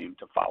fuel volume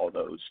to follow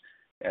those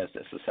as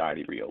the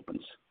society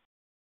reopens.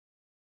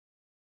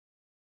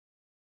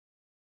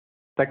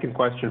 Second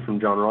question from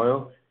John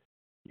Royal.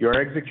 You're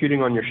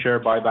executing on your share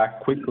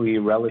buyback quickly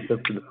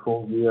relative to the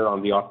full year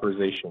on the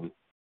authorization.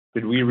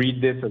 Did we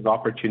read this as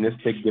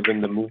opportunistic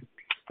given the move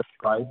to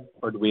price,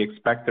 or do we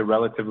expect a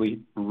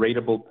relatively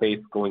ratable pace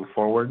going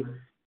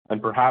forward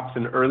and perhaps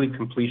an early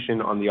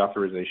completion on the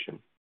authorization?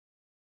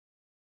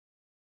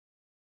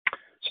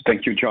 So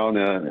thank you, John,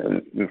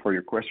 for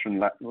your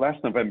question.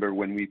 Last November,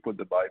 when we put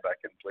the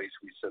buyback in place,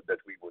 we said that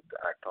we would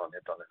act on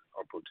it on an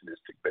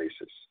opportunistic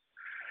basis.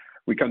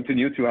 We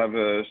continue to have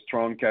a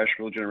strong cash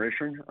flow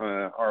generation.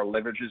 Our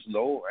leverage is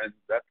low, and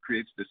that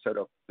creates the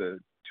setup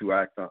to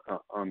act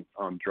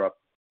on drop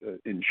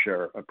in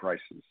share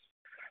prices.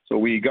 So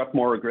we got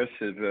more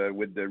aggressive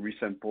with the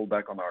recent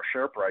pullback on our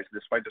share price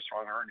despite the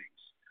strong earnings.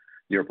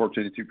 The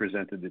opportunity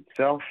presented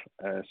itself.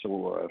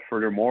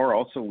 Furthermore,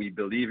 also we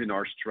believe in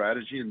our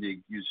strategy and the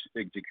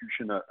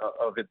execution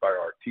of it by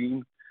our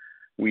team.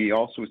 We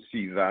also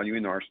see value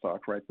in our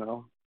stock right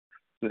now.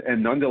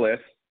 And nonetheless,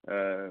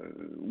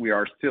 we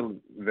are still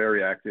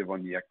very active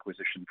on the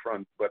acquisition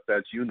front, but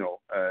as you know,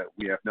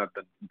 we have not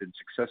been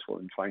successful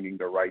in finding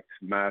the right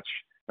match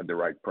at the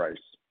right price.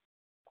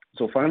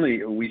 So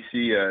finally, we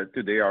see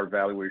today our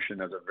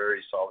valuation as a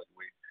very solid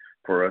way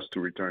for us to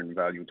return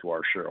value to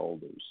our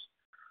shareholders.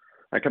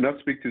 I cannot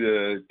speak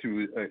to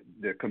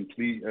the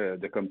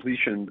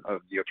completion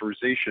of the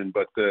authorization,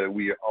 but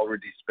we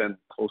already spent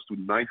close to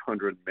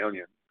 $900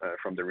 million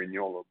from the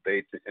renewal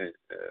date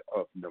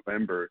of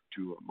November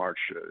to March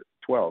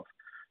 12th.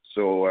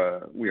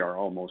 So we are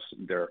almost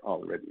there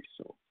already.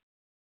 So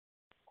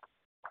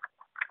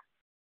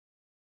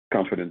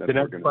confident that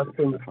we're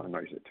going to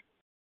finalize it.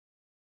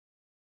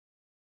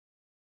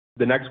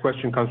 The next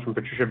question comes from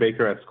Patricia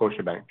Baker at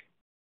Scotiabank.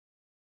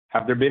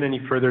 Have there been any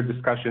further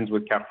discussions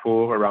with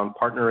Carrefour around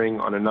partnering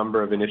on a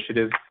number of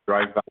initiatives to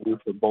drive value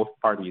for both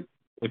parties?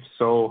 If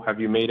so, have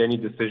you made any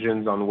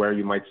decisions on where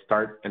you might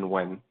start and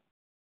when?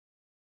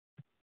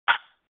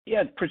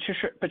 Yeah,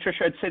 Patricia,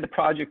 I'd say the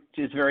project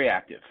is very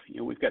active.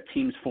 We've got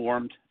teams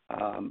formed.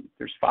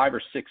 There's 5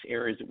 or 6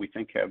 areas that we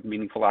think have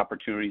meaningful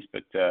opportunities,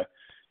 but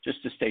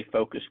just to stay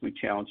focused, we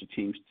challenge the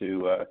teams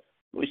to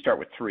really start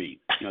with 3.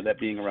 That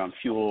being around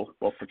fuel,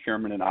 both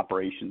procurement and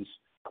operations,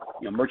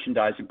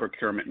 merchandising,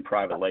 procurement, and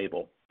private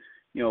label.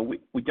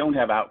 We don't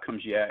have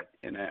outcomes yet,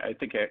 and I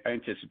think I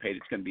anticipate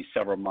it's going to be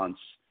several months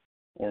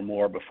or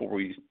more before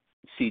we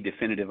see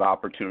definitive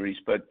opportunities.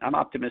 But I'm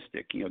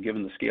optimistic,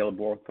 given the scale of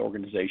both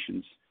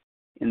organizations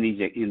in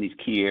these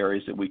key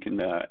areas, that we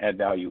can add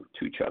value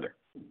to each other.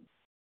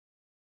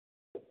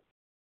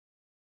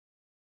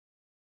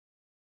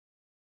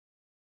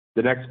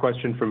 The next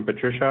question from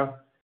Patricia.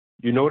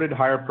 You noted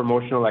higher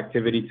promotional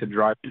activity to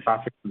drive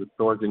traffic to the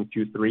stores in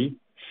Q3.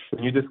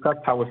 Can you discuss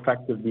how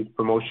effective these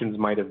promotions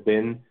might have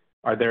been?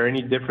 Are there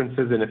any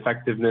differences in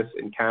effectiveness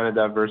in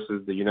Canada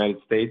versus the United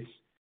States?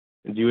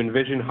 And do you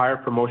envision higher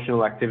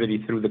promotional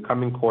activity through the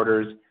coming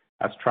quarters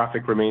as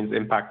traffic remains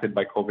impacted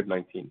by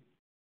COVID-19?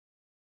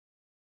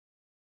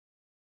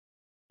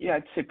 Yeah,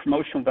 I'd say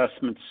promotional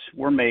investments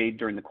were made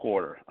during the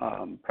quarter,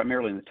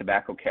 primarily in the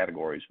tobacco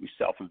categories. We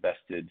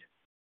self-invested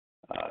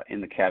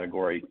in the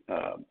category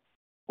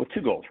with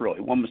 2 goals, really.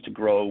 One was to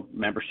grow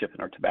membership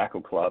in our tobacco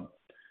club,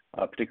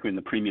 particularly in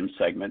the premium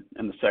segment,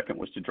 and the second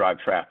was to drive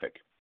traffic.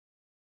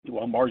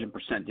 While margin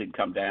percent did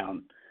come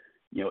down,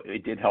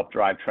 it did help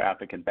drive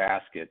traffic and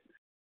basket.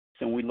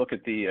 So when we look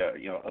at the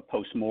a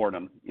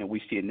post-mortem, we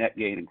see a net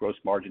gain in gross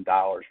margin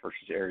dollars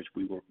versus areas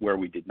where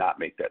we did not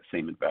make that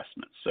same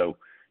investment. So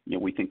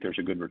we think there's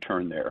a good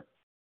return there.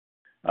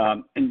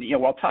 And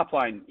while top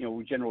line,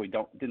 we generally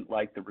didn't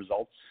like the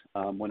results.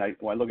 When I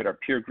look at our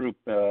peer group,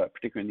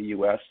 particularly in the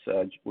U.S.,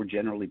 we're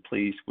generally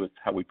pleased with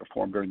how we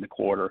performed during the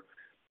quarter.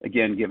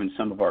 Again, given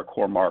some of our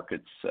core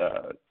markets,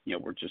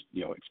 we're just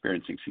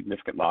experiencing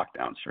significant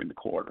lockdowns during the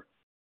quarter.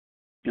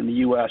 In the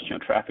U.S.,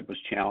 traffic was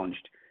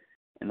challenged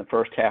in the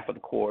first half of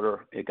the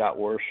quarter. It got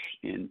worse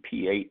in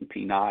P8 and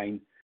P9.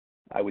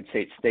 I would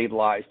say it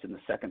stabilized in the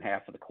second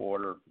half of the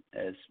quarter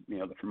as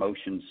the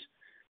promotions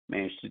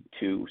managed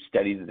to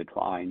steady the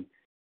decline.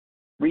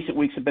 Recent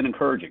weeks have been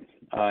encouraging,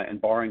 and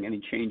barring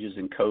any changes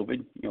in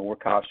COVID, we're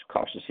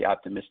cautiously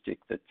optimistic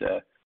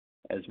that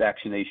as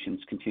vaccinations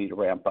continue to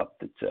ramp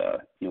up, that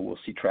we'll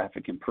see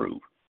traffic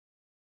improve.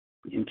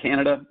 In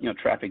Canada,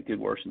 traffic did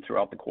worsen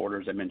throughout the quarter,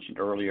 as I mentioned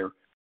earlier,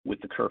 with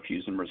the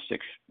curfews and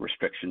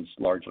restrictions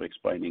largely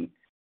explaining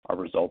our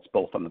results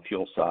both on the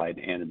fuel side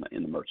and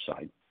in the merch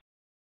side.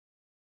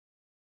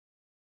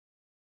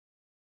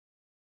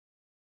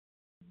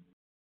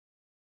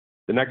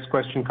 The next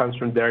question comes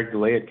from Derek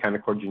Delay at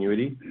Canaccord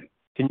Genuity.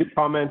 Can you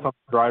comment on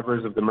the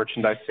drivers of the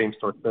merchandise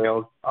same-store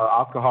sales? Are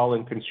alcohol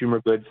and consumer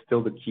goods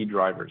still the key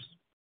drivers?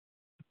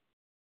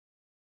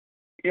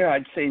 Yeah,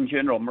 I'd say in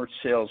general, merch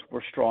sales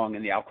were strong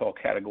in the alcohol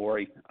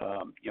category.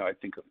 I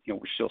think we're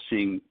still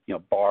seeing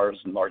bars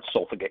and large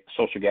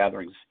social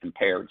gatherings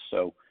impaired.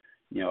 So,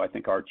 I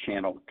think our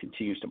channel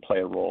continues to play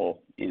a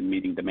role in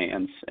meeting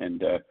demands,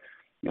 and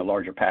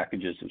larger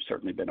packages have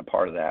certainly been a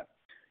part of that.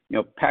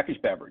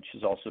 Packaged beverage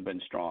has also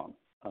been strong.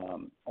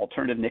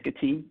 Alternative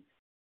nicotine,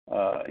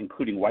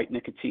 including white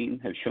nicotine,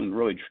 has shown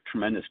really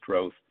tremendous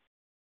growth.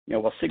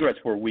 While cigarettes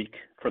were weak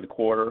for the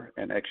quarter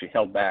and actually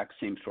held back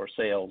same-store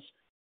sales,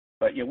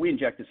 but we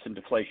injected some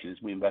deflation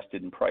as we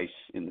invested in price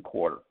in the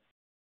quarter.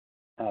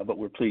 But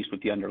we're pleased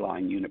with the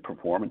underlying unit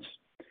performance.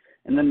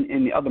 And then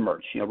in the other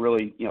merch,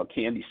 really,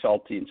 candy,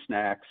 salty, and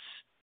snacks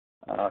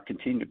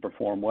continue to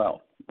perform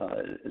well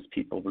as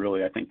people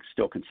really, I think,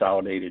 still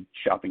consolidated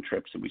shopping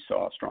trips, and we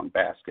saw a strong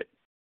basket.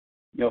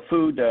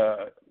 Food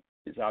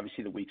is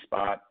obviously the weak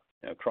spot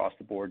across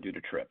the board due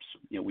to trips.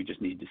 We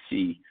just need to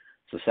see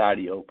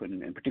society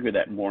open, and particularly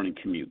that morning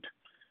commute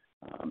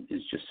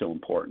is just so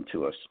important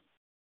to us.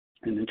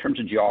 And in terms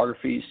of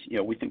geographies,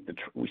 we think that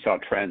we saw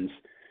trends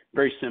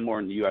very similar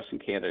in the U.S.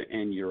 and Canada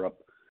and Europe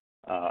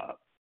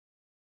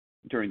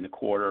during the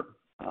quarter,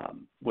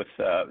 with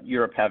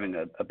Europe having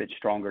a bit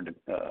stronger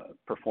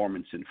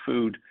performance in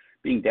food,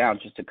 being down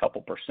just a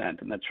couple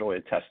 %, and that's really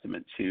a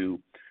testament to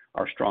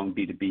our strong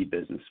B2B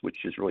business, which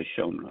has really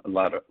shown a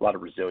lot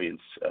of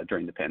resilience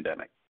during the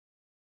pandemic.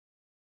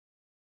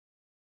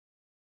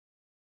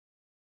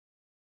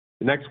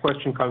 The next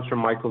question comes from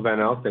Michael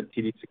Van Elst at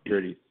TD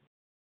Securities.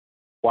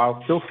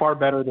 While still far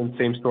better than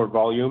same-store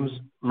volumes,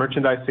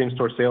 merchandise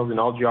same-store sales in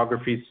all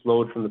geographies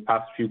slowed from the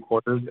past few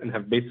quarters and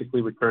have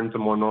basically returned to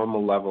more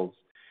normal levels.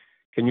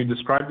 Can you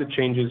describe the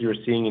changes you're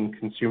seeing in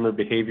consumer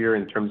behavior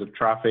in terms of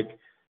traffic,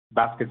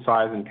 basket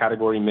size, and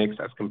category mix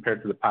as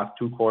compared to the past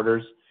 2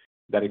 quarters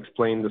that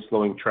explain the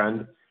slowing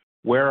trend?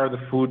 Where are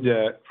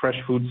the fresh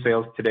food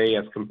sales today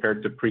as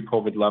compared to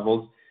pre-COVID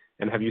levels?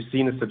 And have you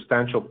seen a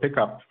substantial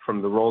pickup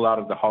from the rollout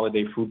of the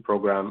holiday food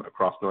program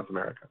across North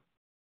America?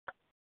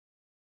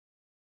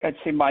 I'd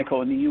say,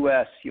 Michael, in the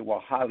U.S., while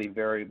highly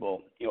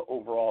variable,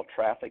 overall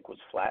traffic was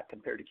flat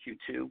compared to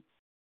Q2,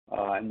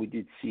 and we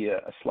did see a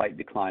slight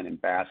decline in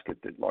basket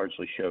that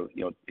largely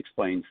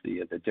explains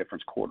the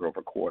difference quarter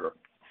over quarter.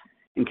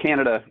 In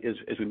Canada,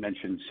 as we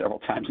mentioned several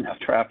times now,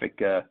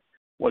 traffic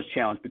was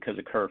challenged because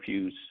of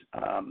curfews.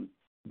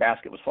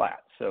 Basket was flat,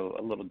 so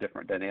a little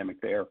different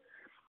dynamic there.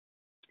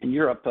 In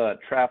Europe,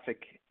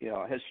 traffic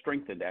has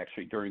strengthened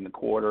actually during the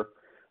quarter.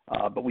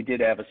 But we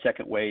did have a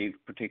second wave,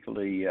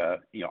 particularly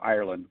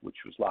Ireland, which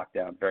was locked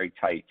down very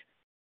tight,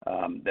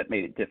 that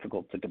made it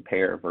difficult to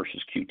compare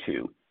versus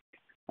Q2.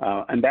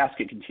 And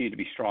basket continued to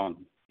be strong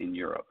in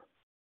Europe.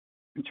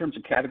 In terms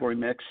of category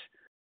mix,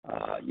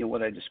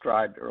 what I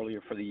described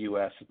earlier for the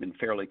U.S. has been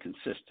fairly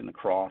consistent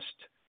across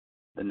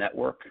the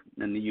network.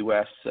 In the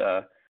U.S.,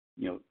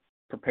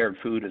 prepared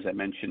food, as I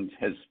mentioned,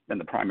 has been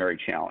the primary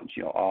challenge,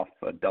 off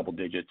double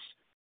digits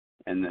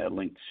and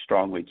linked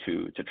strongly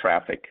to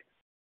traffic.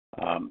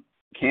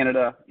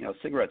 Canada,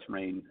 cigarettes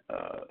remain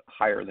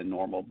higher than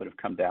normal, but have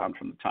come down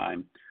from the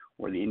time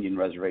where the Indian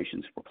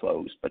reservations were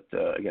closed. But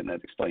again,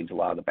 that explains a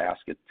lot of the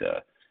basket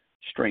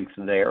strength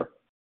there.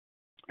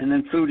 And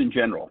then food in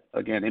general,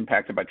 again,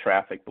 impacted by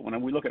traffic. But when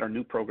we look at our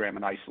new program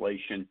in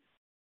isolation,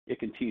 it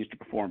continues to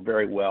perform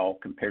very well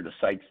compared to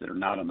sites that are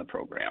not on the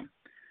program.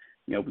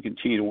 We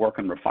continue to work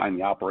on refining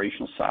the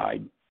operational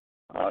side.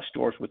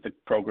 Stores with the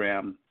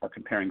program are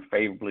comparing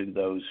favorably to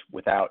those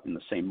without in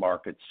the same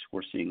markets.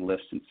 We're seeing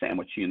lifts in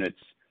sandwich units.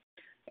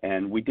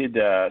 And we did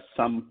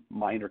some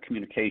minor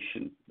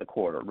communication the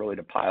quarter, really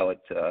to pilot,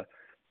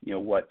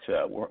 what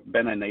we've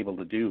been unable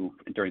to do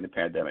during the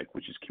pandemic,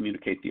 which is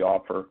communicate the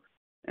offer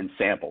and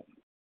sample.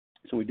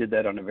 So we did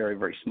that on a very,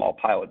 very small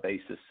pilot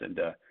basis, and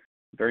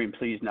very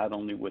pleased not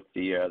only with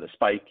the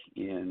spike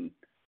in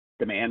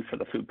demand for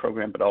the food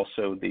program, but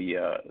also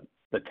the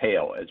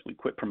tail as we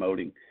quit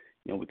promoting.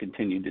 We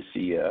continue to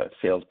see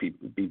sales be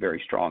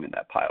very strong in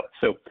that pilot.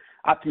 So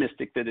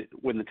optimistic that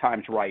when the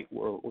time's right,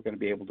 we're going to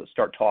be able to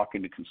start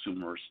talking to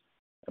consumers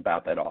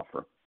about that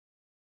offer.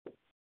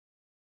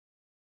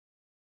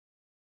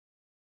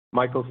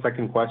 Michael's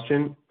second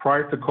question.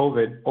 Prior to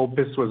COVID,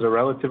 OPIS was a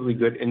relatively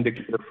good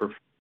indicator for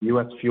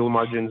U.S. fuel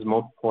margins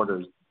most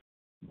quarters.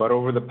 But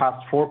over the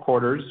past 4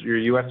 quarters, your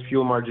U.S.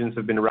 fuel margins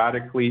have been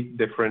radically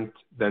different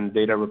than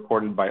data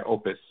reported by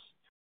OPIS.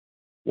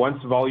 Once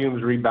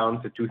volumes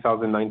rebound to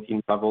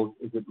 2019 levels,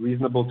 is it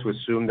reasonable to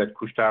assume that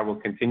Couche-Tard will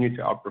continue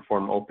to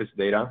outperform OPIS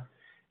data,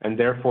 and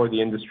therefore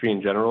the industry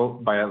in general,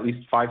 by at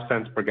least 5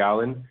 cents per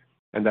gallon,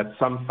 and that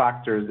some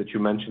factors that you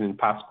mentioned in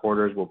past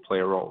quarters will play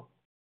a role?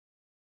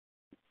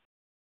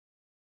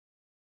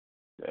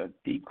 A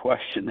deep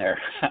question there.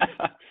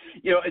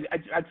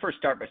 I'd first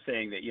start by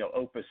saying that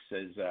OPIS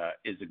is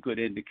a good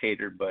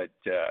indicator, but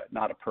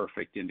not a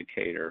perfect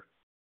indicator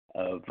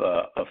of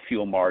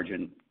fuel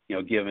margin.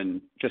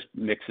 Given just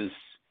mixes,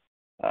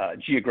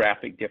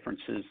 geographic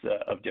differences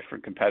of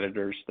different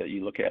competitors that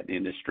you look at in the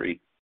industry.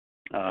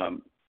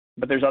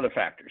 But there's other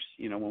factors.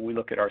 When we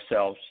look at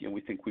ourselves, we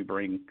think we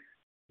bring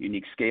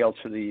unique scale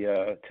to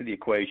the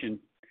equation.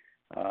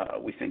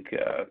 We think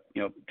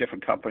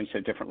different companies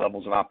have different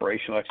levels of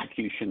operational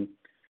execution.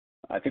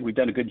 I think we've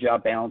done a good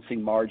job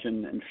balancing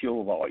margin and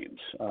fuel volumes.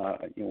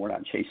 We're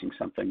not chasing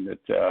something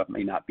that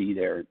may not be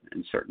there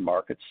in certain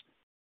markets.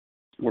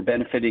 We're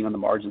benefiting on the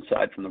margin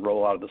side from the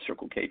rollout of the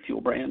Circle K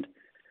fuel brand.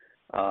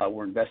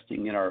 We're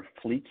investing in our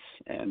fleets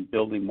and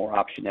building more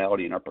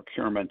optionality in our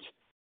procurement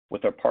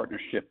with our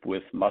partnership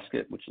with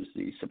Musket, which is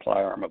the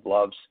supply arm of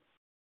Love's.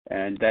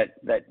 And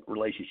that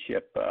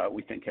relationship,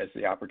 we think, has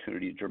the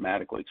opportunity to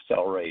dramatically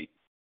accelerate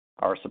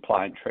our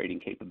supply and trading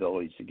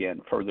capabilities,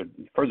 again,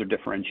 further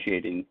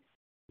differentiating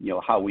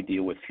how we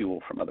deal with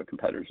fuel from other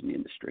competitors in the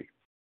industry.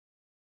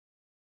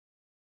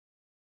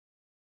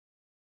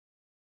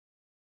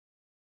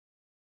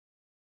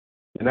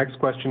 The next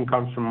question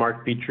comes from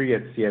Mark Petrie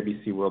at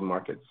CIBC World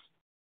Markets.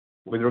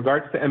 With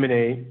regards to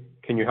M&A,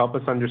 can you help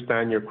us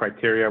understand your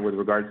criteria with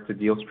regards to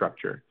deal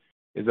structure?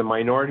 Is a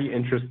minority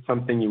interest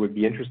something you would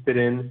be interested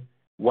in?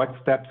 What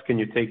steps can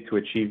you take to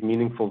achieve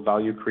meaningful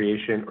value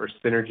creation or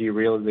synergy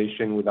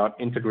realization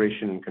without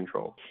integration and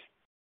control?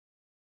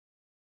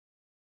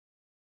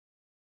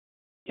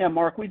 Yeah,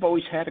 Mark, we've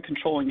always had a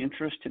controlling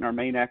interest in our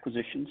main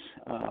acquisitions.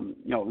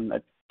 And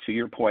that, to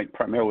your point,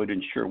 primarily to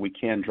ensure we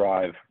can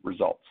drive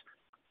results.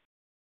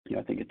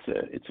 I think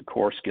it's a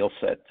core skill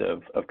set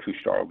of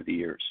Couche-Tard over the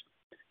years.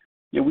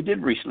 We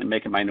did recently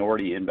make a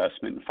minority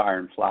investment in Fire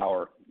and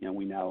Flour.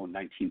 We now own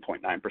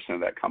 19.9%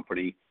 of that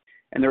company,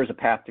 and there is a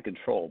path to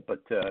control.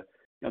 But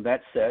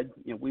That said,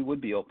 we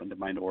would be open to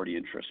minority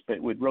interest, but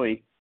it would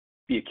really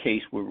be a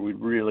case where we'd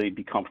really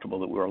be comfortable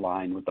that we're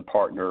aligned with the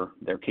partner,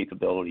 their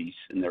capabilities,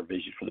 and their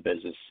vision for the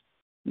business.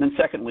 And then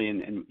secondly,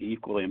 and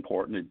equally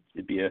important,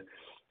 it'd be a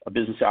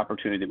business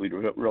opportunity that we'd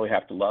really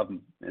have to love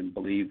and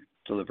believe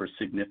delivers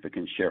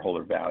significant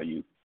shareholder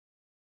value.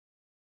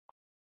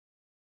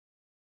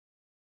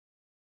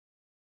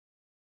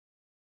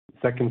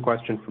 Second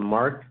question from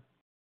Mark.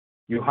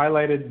 You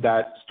highlighted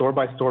that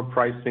store-by-store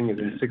pricing is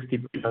in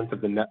 60%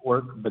 of the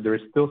network, but there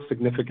is still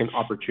significant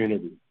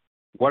opportunity.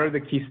 What are the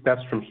key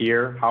steps from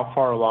here? How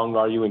far along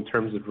are you in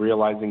terms of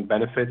realizing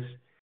benefits?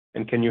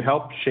 And can you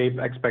help shape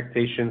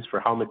expectations for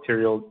how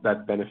material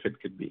that benefit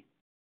could be?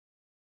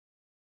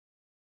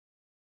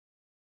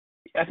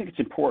 I think it's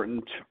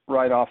important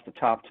right off the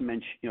top to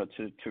mention,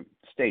 to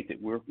state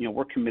that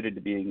we're committed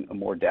to being a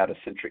more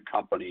data-centric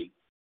company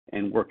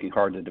and working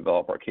hard to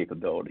develop our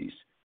capabilities.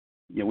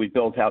 We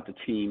built out the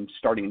team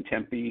starting in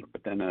Tempe,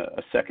 but then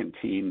a second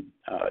team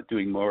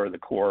doing more of the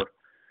core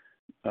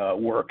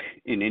work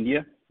in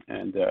India,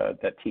 and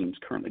that team's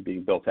currently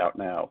being built out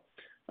now.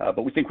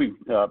 But we think we've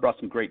brought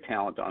some great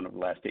talent on over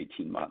the last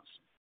 18 months.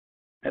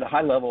 At a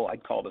high level,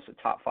 I'd call this a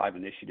top 5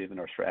 initiative in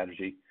our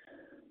strategy.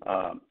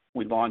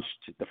 We launched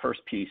the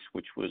first piece,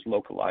 which was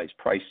localized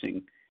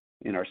pricing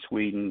in our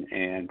Sweden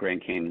and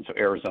Grand Canyon, so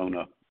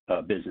Arizona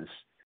business.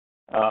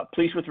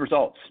 Pleased with the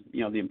results.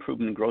 The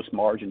improvement in gross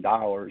margin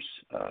dollars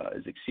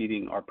is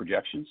exceeding our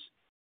projections.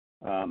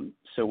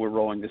 So we're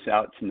rolling this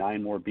out to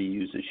 9 more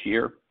BUs this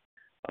year.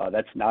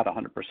 That's not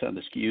 100% of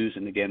the SKUs,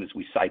 and again, as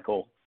we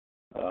cycle,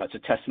 it's a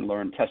test and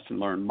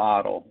learn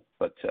model.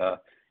 But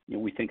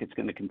we think it's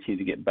going to continue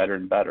to get better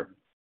and better.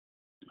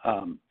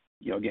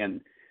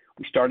 Again,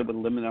 we started with a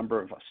limited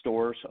number of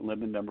stores, a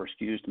limited number of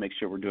SKUs to make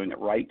sure we're doing it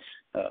right,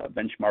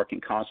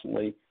 benchmarking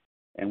constantly,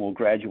 and we'll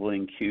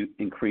gradually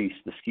increase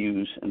the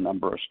SKUs and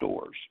number of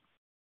stores.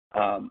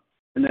 And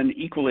then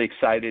equally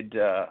excited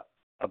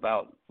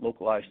about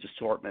localized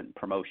assortment and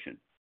promotion,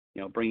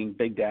 bringing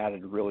big data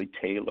to really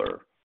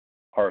tailor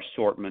our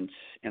assortments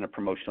and a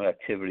promotional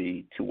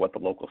activity to what the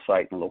local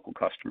site and the local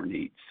customer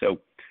needs. So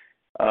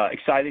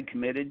excited,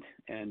 committed,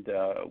 and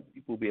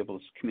we'll be able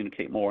to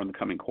communicate more in the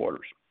coming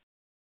quarters.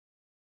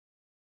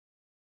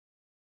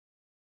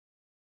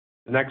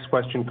 The next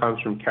question comes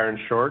from Karen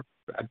Short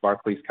at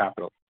Barclays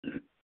Capital.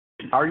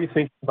 How are you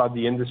thinking about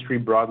the industry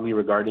broadly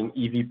regarding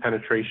EV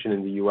penetration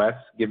in the U.S.,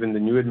 given the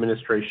new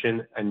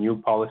administration and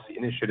new policy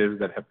initiatives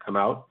that have come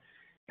out?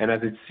 And as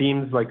it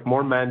seems like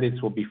more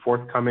mandates will be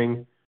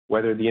forthcoming,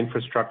 whether the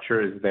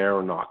infrastructure is there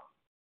or not.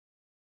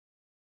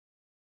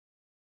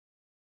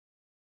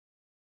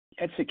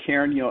 I'd say,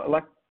 Karen,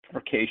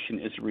 electrification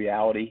is a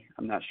reality.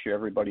 I'm not sure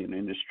everybody in the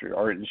industry,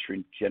 our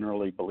industry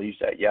generally believes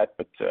that yet,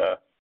 but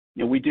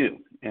we do,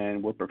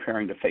 and we're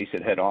preparing to face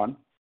it head on.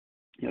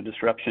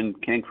 Disruption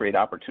can create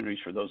opportunities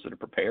for those that are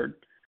prepared.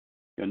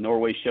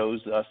 Norway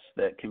shows us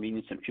that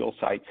convenience and fuel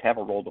sites have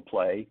a role to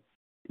play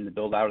in the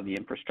build out of the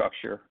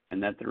infrastructure,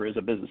 and that there is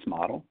a business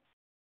model.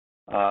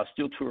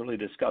 Still too early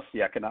to discuss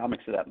the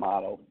economics of that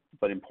model,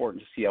 but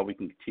important to see how we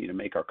can continue to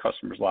make our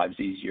customers' lives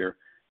easier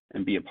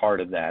and be a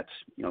part of that.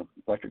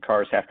 Electric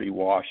cars have to be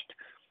washed.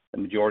 The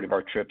majority of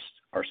our trips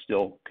are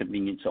still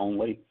convenience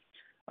only,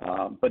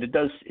 but it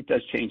does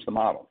change the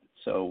model.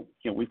 So,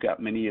 we've got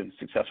many of the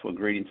successful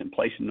ingredients in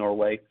place in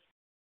Norway,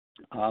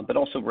 but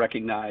also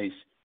recognize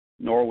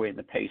Norway and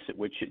the pace at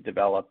which it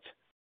developed,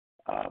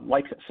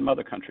 like some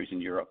other countries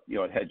in Europe.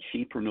 It had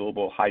cheap,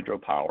 renewable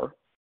hydropower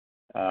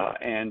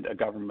and a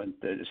government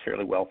that is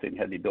fairly wealthy and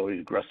had the ability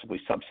to aggressively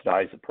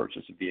subsidize the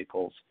purchase of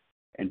vehicles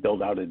and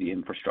build out of the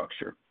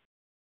infrastructure.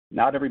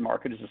 Not every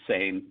market is the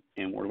same,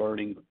 and we're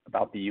learning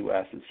about the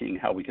U.S. and seeing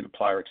how we can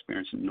apply our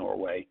experience in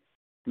Norway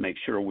to make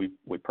sure we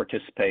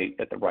participate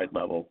at the right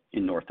level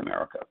in North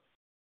America.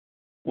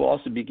 We'll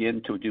also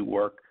begin to do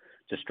work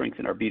to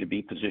strengthen our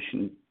B2B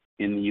position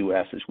in the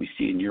U.S. as we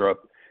see in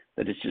Europe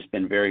that has just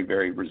been very,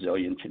 very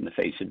resilient in the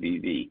face of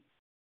EV.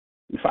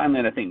 And finally,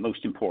 and I think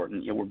most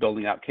important, we're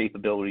building out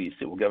capabilities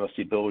that will give us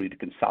the ability to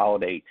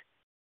consolidate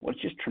what's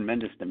just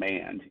tremendous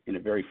demand in a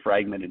very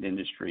fragmented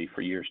industry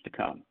for years to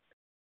come.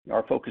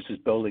 Our focus is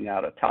building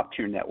out a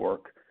top-tier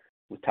network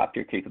with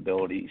top-tier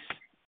capabilities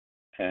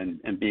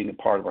and being a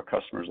part of our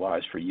customers'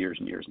 lives for years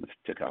and years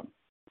to come.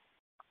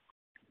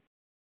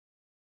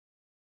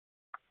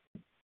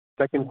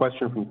 Second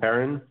question from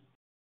Karen.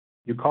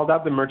 You called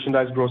out the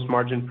merchandise gross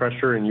margin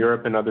pressure in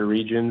Europe and other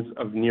regions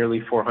of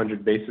nearly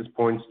 400 basis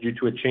points due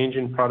to a change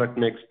in product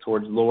mix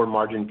towards lower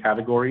margin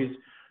categories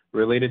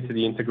related to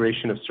the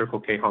integration of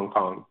Circle K Hong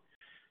Kong.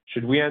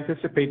 Should we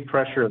anticipate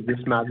pressure of this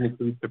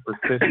magnitude to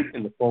persist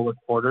in the forward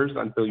quarters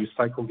until you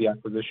cycle the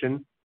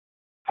acquisition?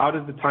 How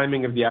does the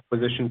timing of the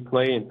acquisition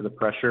play into the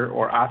pressure,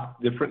 or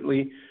asked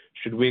differently,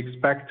 should we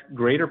expect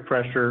greater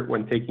pressure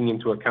when taking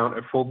into account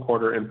a full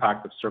quarter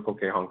impact of Circle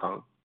K Hong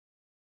Kong?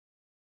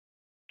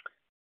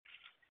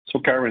 So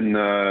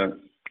Karen,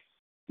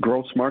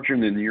 gross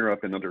margin in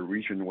Europe and other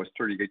regions was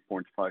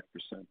 38.5%,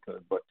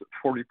 but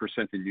 40%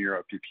 in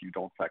Europe if you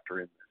don't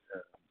factor in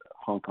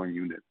Hong Kong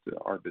unit,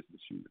 our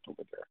business unit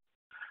over there.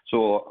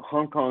 So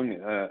Hong Kong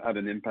had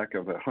an impact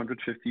of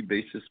 150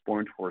 basis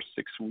points for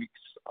 6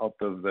 weeks out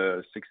of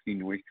the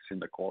 16 weeks in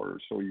the quarter.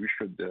 So you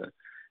should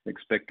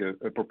expect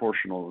a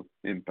proportional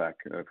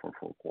impact for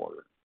full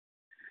quarter.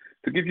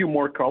 To give you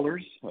more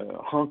colors,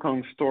 Hong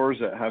Kong stores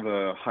have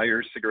a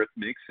higher cigarette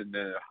mix in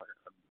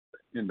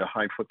the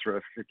high foot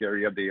traffic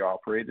area they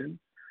operate in.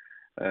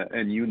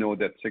 And you know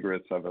that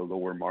cigarettes have a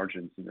lower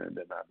margins than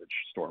average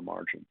store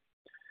margin.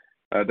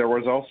 There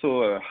was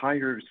also a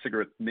higher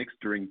cigarette mix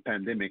during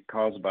pandemic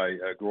caused by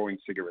growing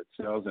cigarette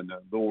sales and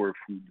a lower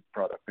food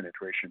product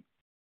penetration,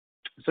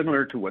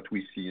 similar to what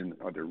we see in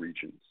other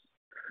regions.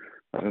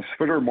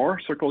 Furthermore,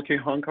 Circle K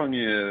Hong Kong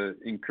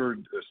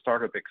incurred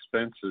startup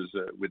expenses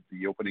with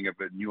the opening of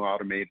a new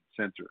automated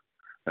center,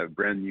 a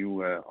brand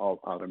new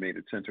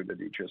automated center that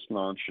they just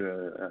launched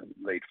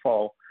late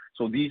fall.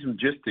 So these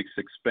logistics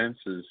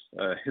expenses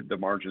hit the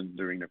margin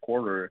during the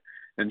quarter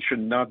and should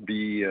not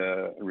be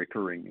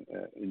recurring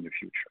in the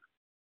future.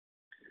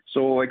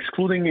 So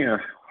excluding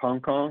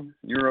Hong Kong,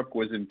 Europe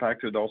was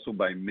impacted also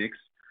by mix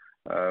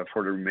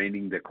for the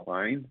remaining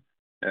decline.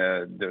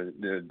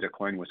 The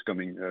decline was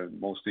coming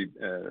mostly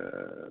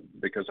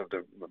because of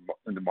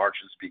the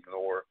margins being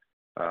lower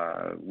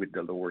with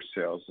the lower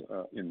sales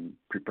in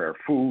prepared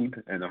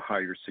food and a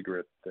higher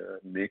cigarette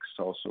mix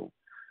also.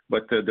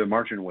 But the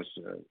margin was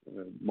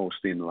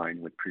mostly in line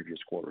with previous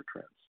quarter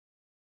trends.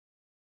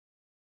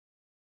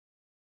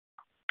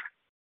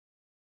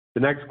 The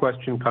next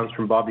question comes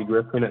from Bobby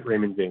Griffin at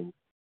Raymond James.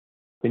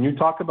 Can you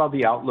talk about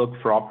the outlook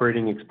for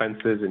operating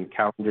expenses in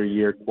calendar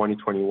year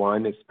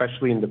 2021,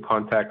 especially in the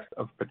context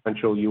of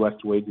potential U.S.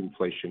 wage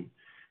inflation?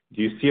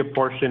 Do you see a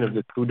portion of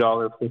the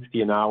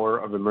 $2.50 an hour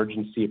of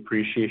emergency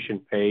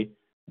appreciation pay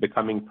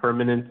becoming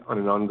permanent on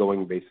an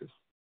ongoing basis?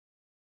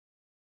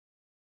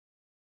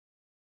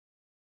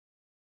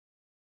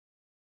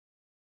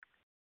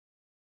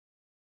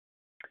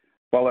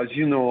 Well, as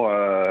you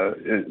know,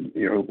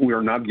 we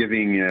are not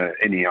giving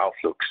any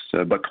outlooks,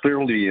 but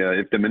clearly,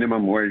 if the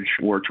minimum wage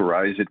were to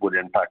rise, it would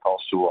impact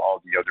also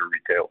all the other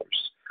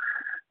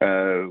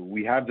retailers.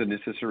 We have the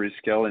necessary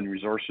scale and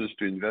resources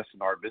to invest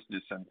in our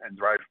business and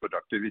drive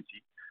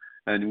productivity,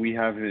 and we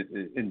have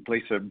in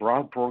place a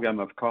broad program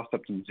of cost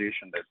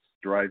optimization that's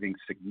driving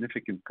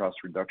significant cost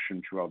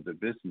reduction throughout the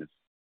business.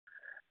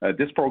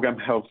 This program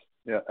helps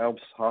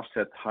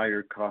offset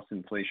higher cost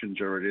inflation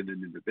generated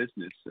in the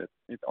business.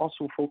 It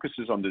also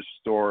focuses on the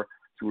store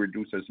to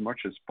reduce as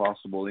much as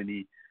possible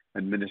any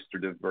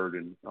administrative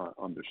burden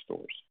on the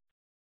stores.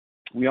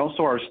 We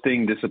also are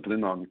staying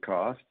disciplined on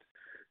cost,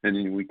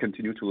 and we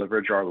continue to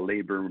leverage our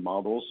labor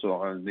models. So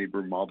our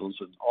labor models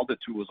and all the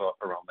tools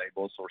around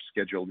labels or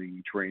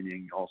scheduling,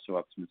 training, also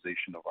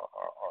optimization of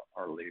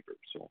our labor.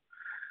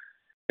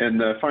 And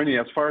finally,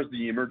 as far as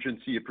the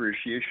emergency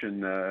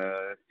appreciation,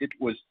 it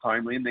was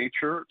timely in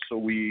nature, so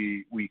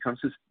we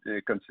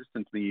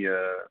consistently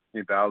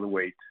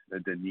evaluate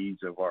the needs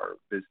of our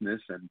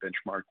business and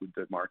benchmark with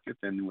the market,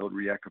 and we'll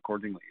react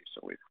accordingly.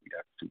 So if we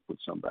have to put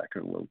some back,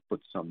 we'll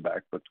put some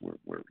back, but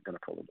we're going to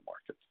follow the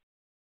market.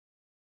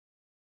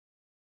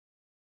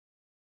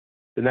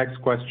 The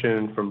next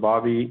question from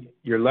Bobby.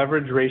 Your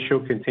leverage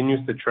ratio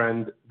continues to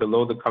trend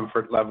below the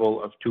comfort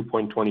level of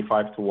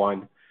 2.25 to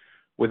 1.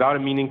 Without a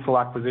meaningful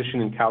acquisition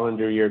in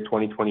calendar year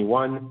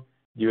 2021,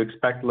 do you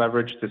expect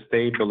leverage to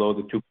stay below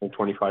the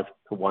 2.25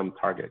 to 1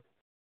 target?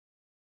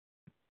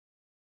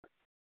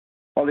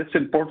 Well, it's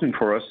important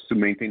for us to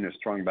maintain a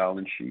strong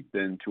balance sheet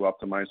and to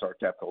optimize our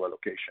capital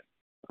allocation.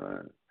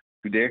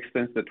 To the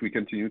extent that we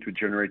continue to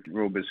generate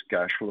robust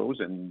cash flows,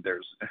 and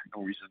there's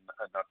no reason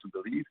not to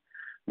believe,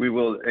 we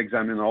will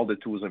examine all the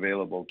tools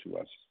available to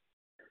us.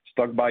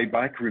 Stock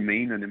buyback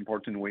remain an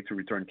important way to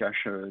return cash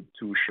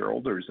to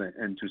shareholders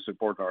and to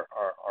support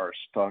our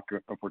stock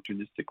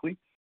opportunistically.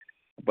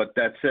 But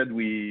that said,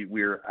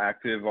 we're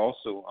active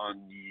also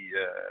on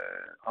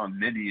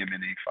many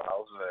M&A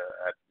files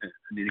at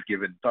any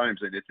given times,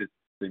 and it is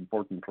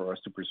important for us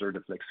to preserve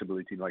the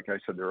flexibility, like I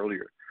said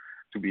earlier,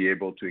 to be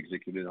able to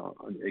execute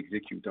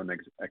on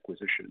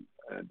acquisition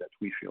that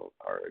we feel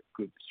are a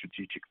good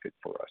strategic fit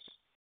for us.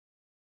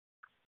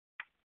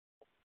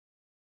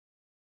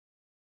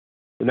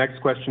 The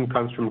next question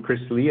comes from Chris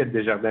Lee at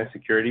Desjardins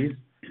Securities.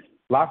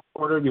 Last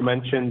quarter, you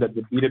mentioned that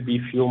the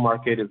B2B fuel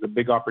market is a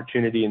big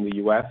opportunity in the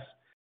U.S.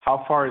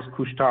 How far is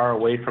Couche-Tard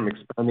away from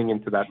expanding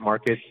into that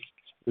market?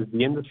 Is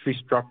the industry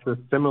structure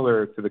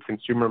similar to the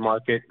consumer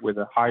market with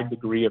a high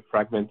degree of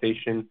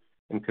fragmentation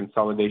and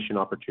consolidation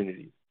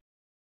opportunities?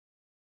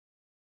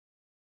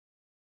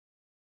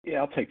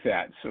 Yeah, I'll take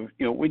that. So,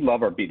 we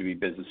love our B2B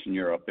business in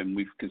Europe, and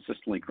we've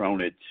consistently grown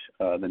it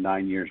the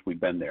 9 years we've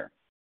been there.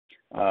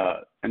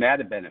 An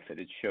added benefit,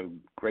 it showed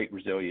great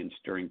resilience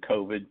during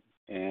COVID,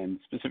 and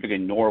specifically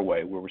in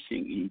Norway, where we're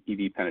seeing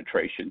EV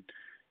penetration.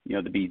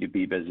 The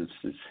B2B business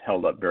has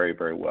held up very,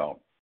 very well.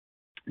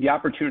 The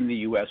opportunity in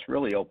the U.S.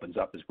 really opens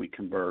up as we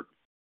convert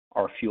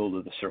our fuel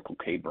to the Circle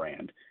K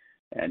brand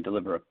and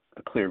deliver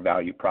a clear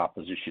value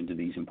proposition to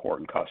these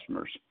important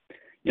customers.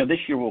 This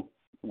year we'll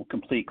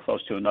complete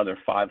close to another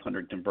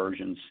 500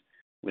 conversions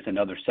with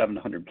another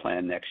 700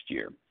 planned next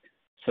year.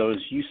 So as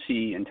you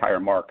see entire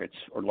markets,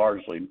 or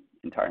largely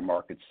entire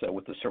markets,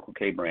 with the Circle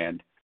K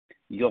brand,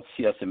 you'll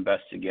see us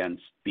invest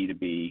against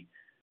B2B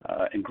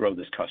and grow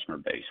this customer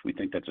base. We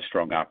think that's a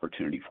strong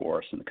opportunity for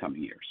us in the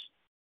coming years.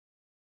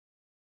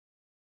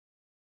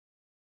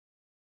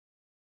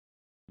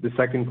 The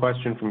second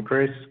question from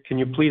Chris, can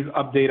you please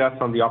update us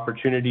on the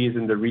opportunities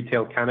in the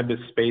retail cannabis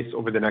space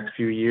over the next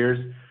few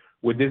years?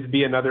 Would this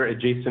be another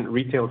adjacent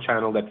retail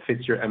channel that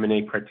fits your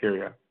M&A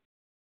criteria?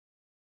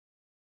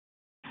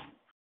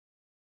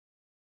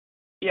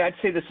 Yeah, I'd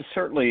say this is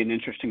certainly an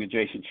interesting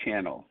adjacent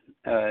channel,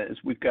 as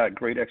we've got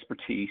great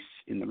expertise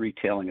in the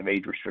retailing of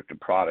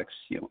age-restricted products,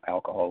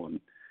 alcohol and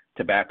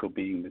tobacco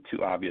being the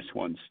two obvious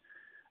ones.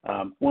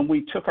 When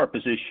we took our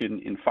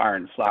position in Fire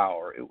and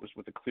Flower, it was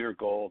with a clear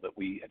goal that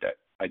we had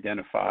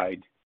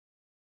identified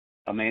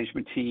a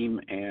management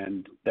team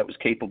and that was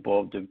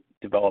capable of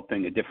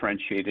developing a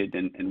differentiated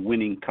and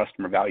winning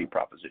customer value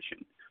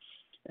proposition.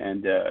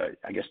 And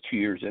I guess 2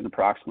 years in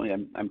approximately,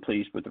 I'm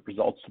pleased with the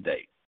results to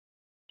date.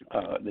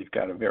 They've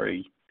got a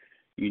very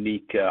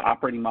unique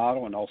operating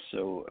model and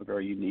also a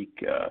very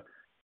unique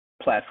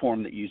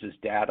platform that uses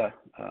data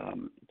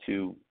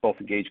to both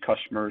engage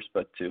customers,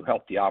 but to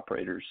help the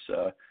operators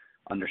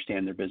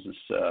understand their business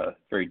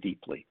very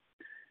deeply.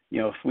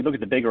 If we look at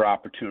the bigger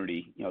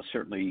opportunity,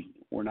 certainly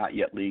we're not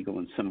yet legal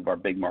in some of our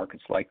big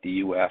markets like the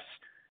U.S.,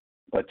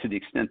 but to the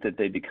extent that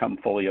they become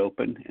fully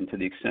open and to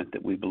the extent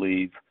that we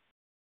believe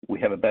we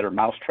have a better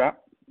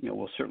mousetrap,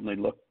 we'll certainly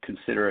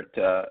consider it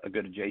a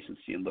good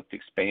adjacency and look to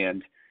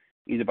expand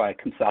either by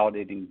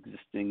consolidating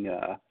existing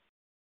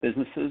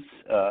businesses,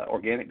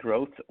 organic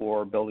growth,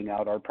 or building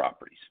out our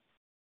properties.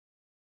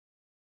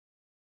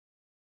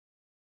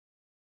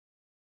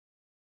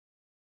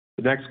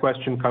 The next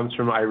question comes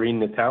from Irene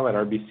Nattel at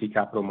RBC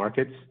Capital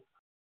Markets.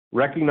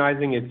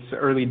 Recognizing its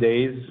early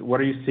days, what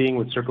are you seeing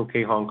with Circle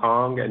K Hong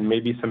Kong, and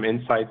maybe some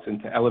insights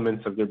into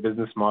elements of their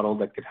business model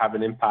that could have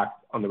an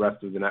impact on the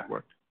rest of the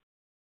network?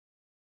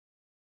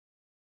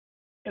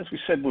 As we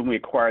said when we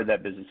acquired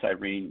that business,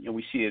 Irene,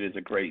 we see it as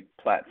a great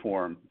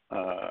platform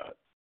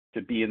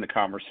to be in the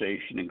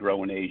conversation and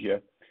grow in Asia.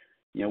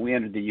 We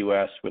entered the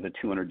U.S. with a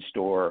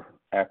 200-store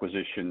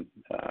acquisition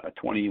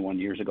 21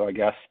 years ago, I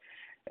guess,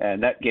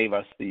 and that gave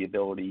us the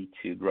ability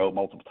to grow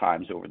multiple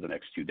times over the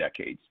next 2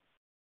 decades.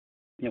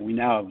 We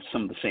now have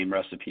some of the same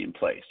recipe in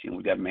place.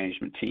 We've got a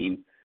management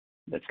team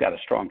that's got a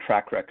strong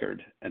track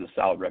record and a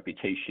solid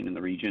reputation in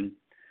the region.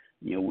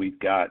 We've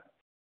got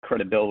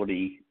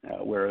credibility,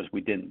 whereas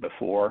we didn't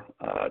before,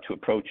 to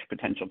approach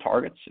potential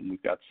targets, and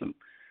we've got some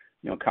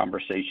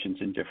conversations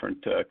in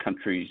different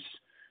countries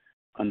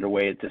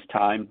underway at this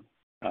time.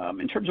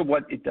 In terms of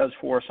what it does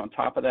for us on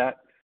top of that,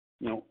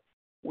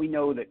 we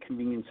know that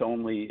convenience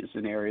only is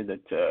an area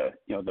that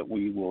that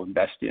we will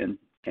invest in,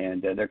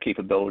 and their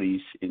capabilities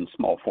in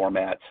small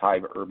formats, high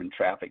urban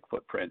traffic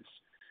footprints,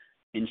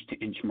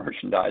 inch-to-inch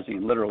merchandising,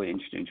 and literally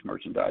inch-to-inch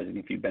merchandising,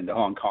 if you've been to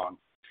Hong Kong,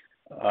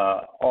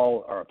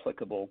 all are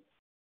applicable.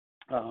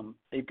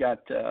 They've got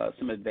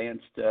some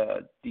advanced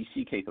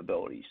DC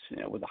capabilities,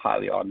 with a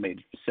highly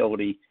automated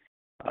facility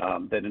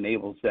that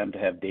enables them to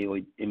have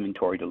daily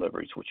inventory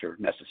deliveries, which are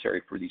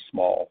necessary for these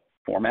small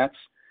formats.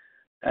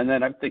 And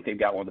then I think they've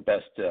got one of the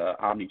best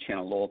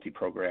omni-channel loyalty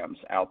programs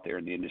out there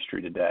in the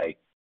industry today,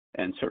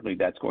 and certainly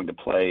that's going to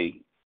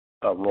play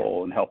a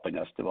role in helping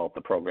us develop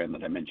the program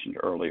that I mentioned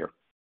earlier.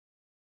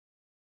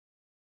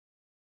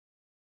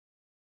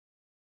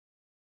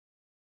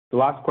 The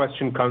last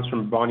question comes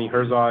from Bonnie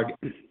Herzog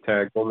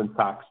to Goldman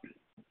Sachs.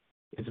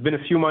 It's been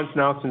a few months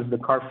now since the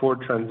Carrefour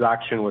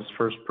transaction was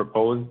first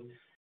proposed.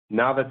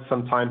 Now that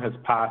some time has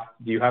passed,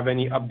 do you have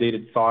any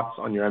updated thoughts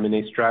on your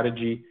M&A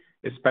strategy,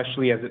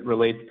 especially as it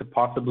relates to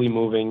possibly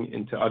moving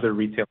into other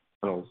retail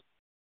channels?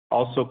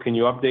 Also, can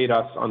you update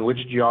us on which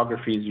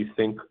geographies you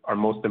think are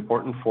most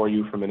important for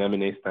you from an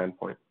M&A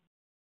standpoint?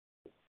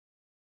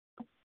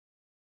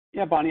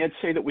 Yeah, Bonnie, I'd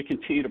say that we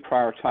continue to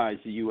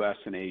prioritize the U.S.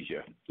 and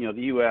Asia. The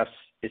U.S.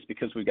 is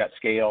because we've got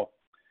scale,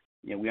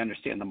 we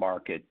understand the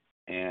market,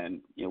 and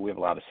we have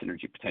a lot of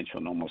synergy potential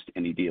in almost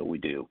any deal we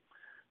do.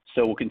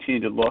 So we'll continue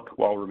to look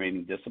while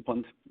remaining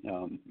disciplined.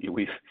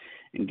 We've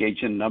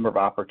engaged in a number of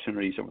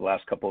opportunities over the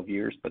last couple of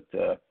years, but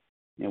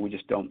we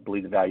just don't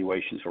believe the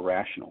valuations are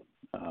rational.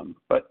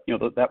 But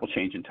that will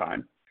change in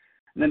time.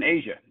 And then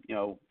Asia,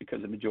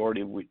 because the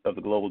majority of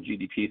the global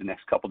GDP the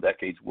next couple of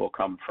decades will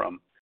come from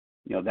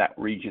that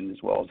region as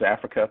well as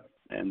Africa,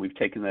 and we've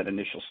taken that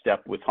initial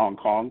step with Hong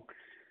Kong,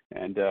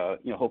 and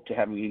hope to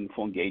have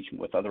meaningful engagement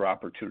with other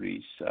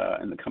opportunities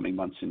in the coming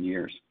months and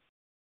years.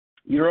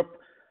 Europe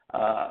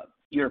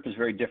is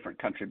very different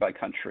country by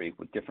country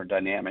with different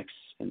dynamics,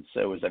 and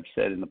so as I've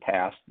said in the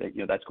past, that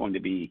that's going to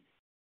be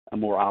a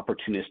more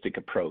opportunistic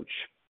approach.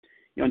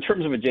 In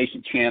terms of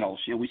adjacent channels,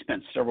 we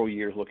spent several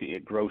years looking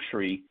at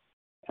grocery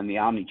and the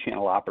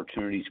omni-channel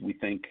opportunities we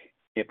think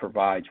it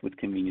provides with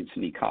convenience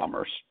and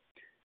e-commerce.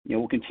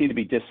 We'll continue to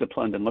be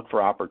disciplined and look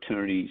for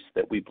opportunities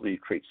that we believe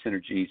create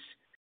synergies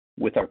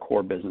with our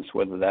core business,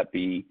 whether that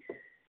be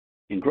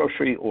in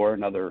grocery or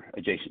another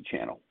adjacent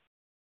channel.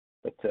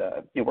 But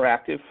we're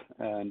active,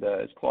 and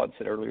as Claude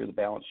said earlier, the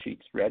balance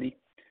sheet's ready.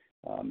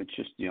 It's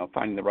just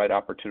finding the right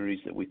opportunities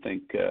that we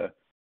think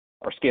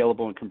are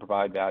scalable and can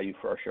provide value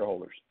for our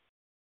shareholders.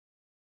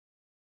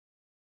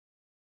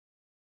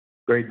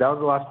 Great. That was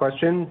the last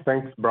question.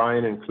 Thanks,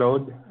 Brian and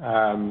Claude.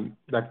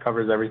 That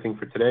covers everything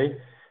for today.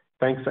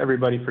 Thanks,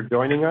 everybody, for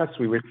joining us.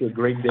 We wish you a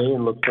great day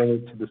and look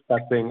forward to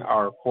discussing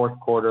our fourth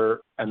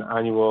quarter and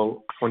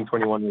annual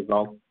 2021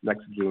 results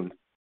next June.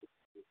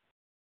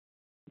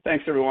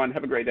 Thanks, everyone.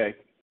 Have a great day.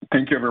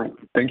 Thank you,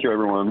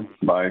 everyone.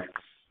 Bye.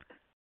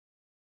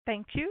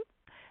 Thank you.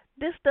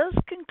 This does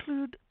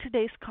conclude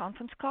today's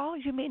conference call.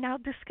 You may now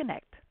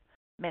disconnect.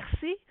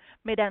 Merci.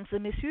 Mesdames et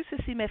messieurs,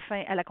 ceci met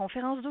fin à la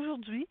conférence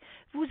d'aujourd'hui.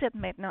 Vous êtes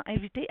maintenant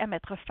invités à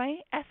mettre fin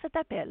à cet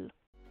appel.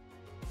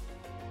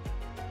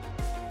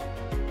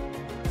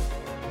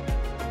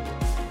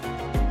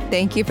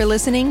 Thank you for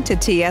listening to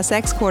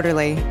TSX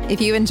Quarterly. If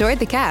you enjoyed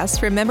the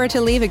cast, remember to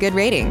leave a good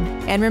rating.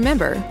 And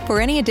remember, for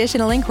any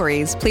additional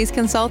inquiries, please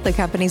consult the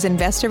company's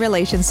investor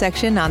relations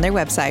section on their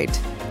website.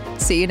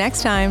 See you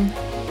next time.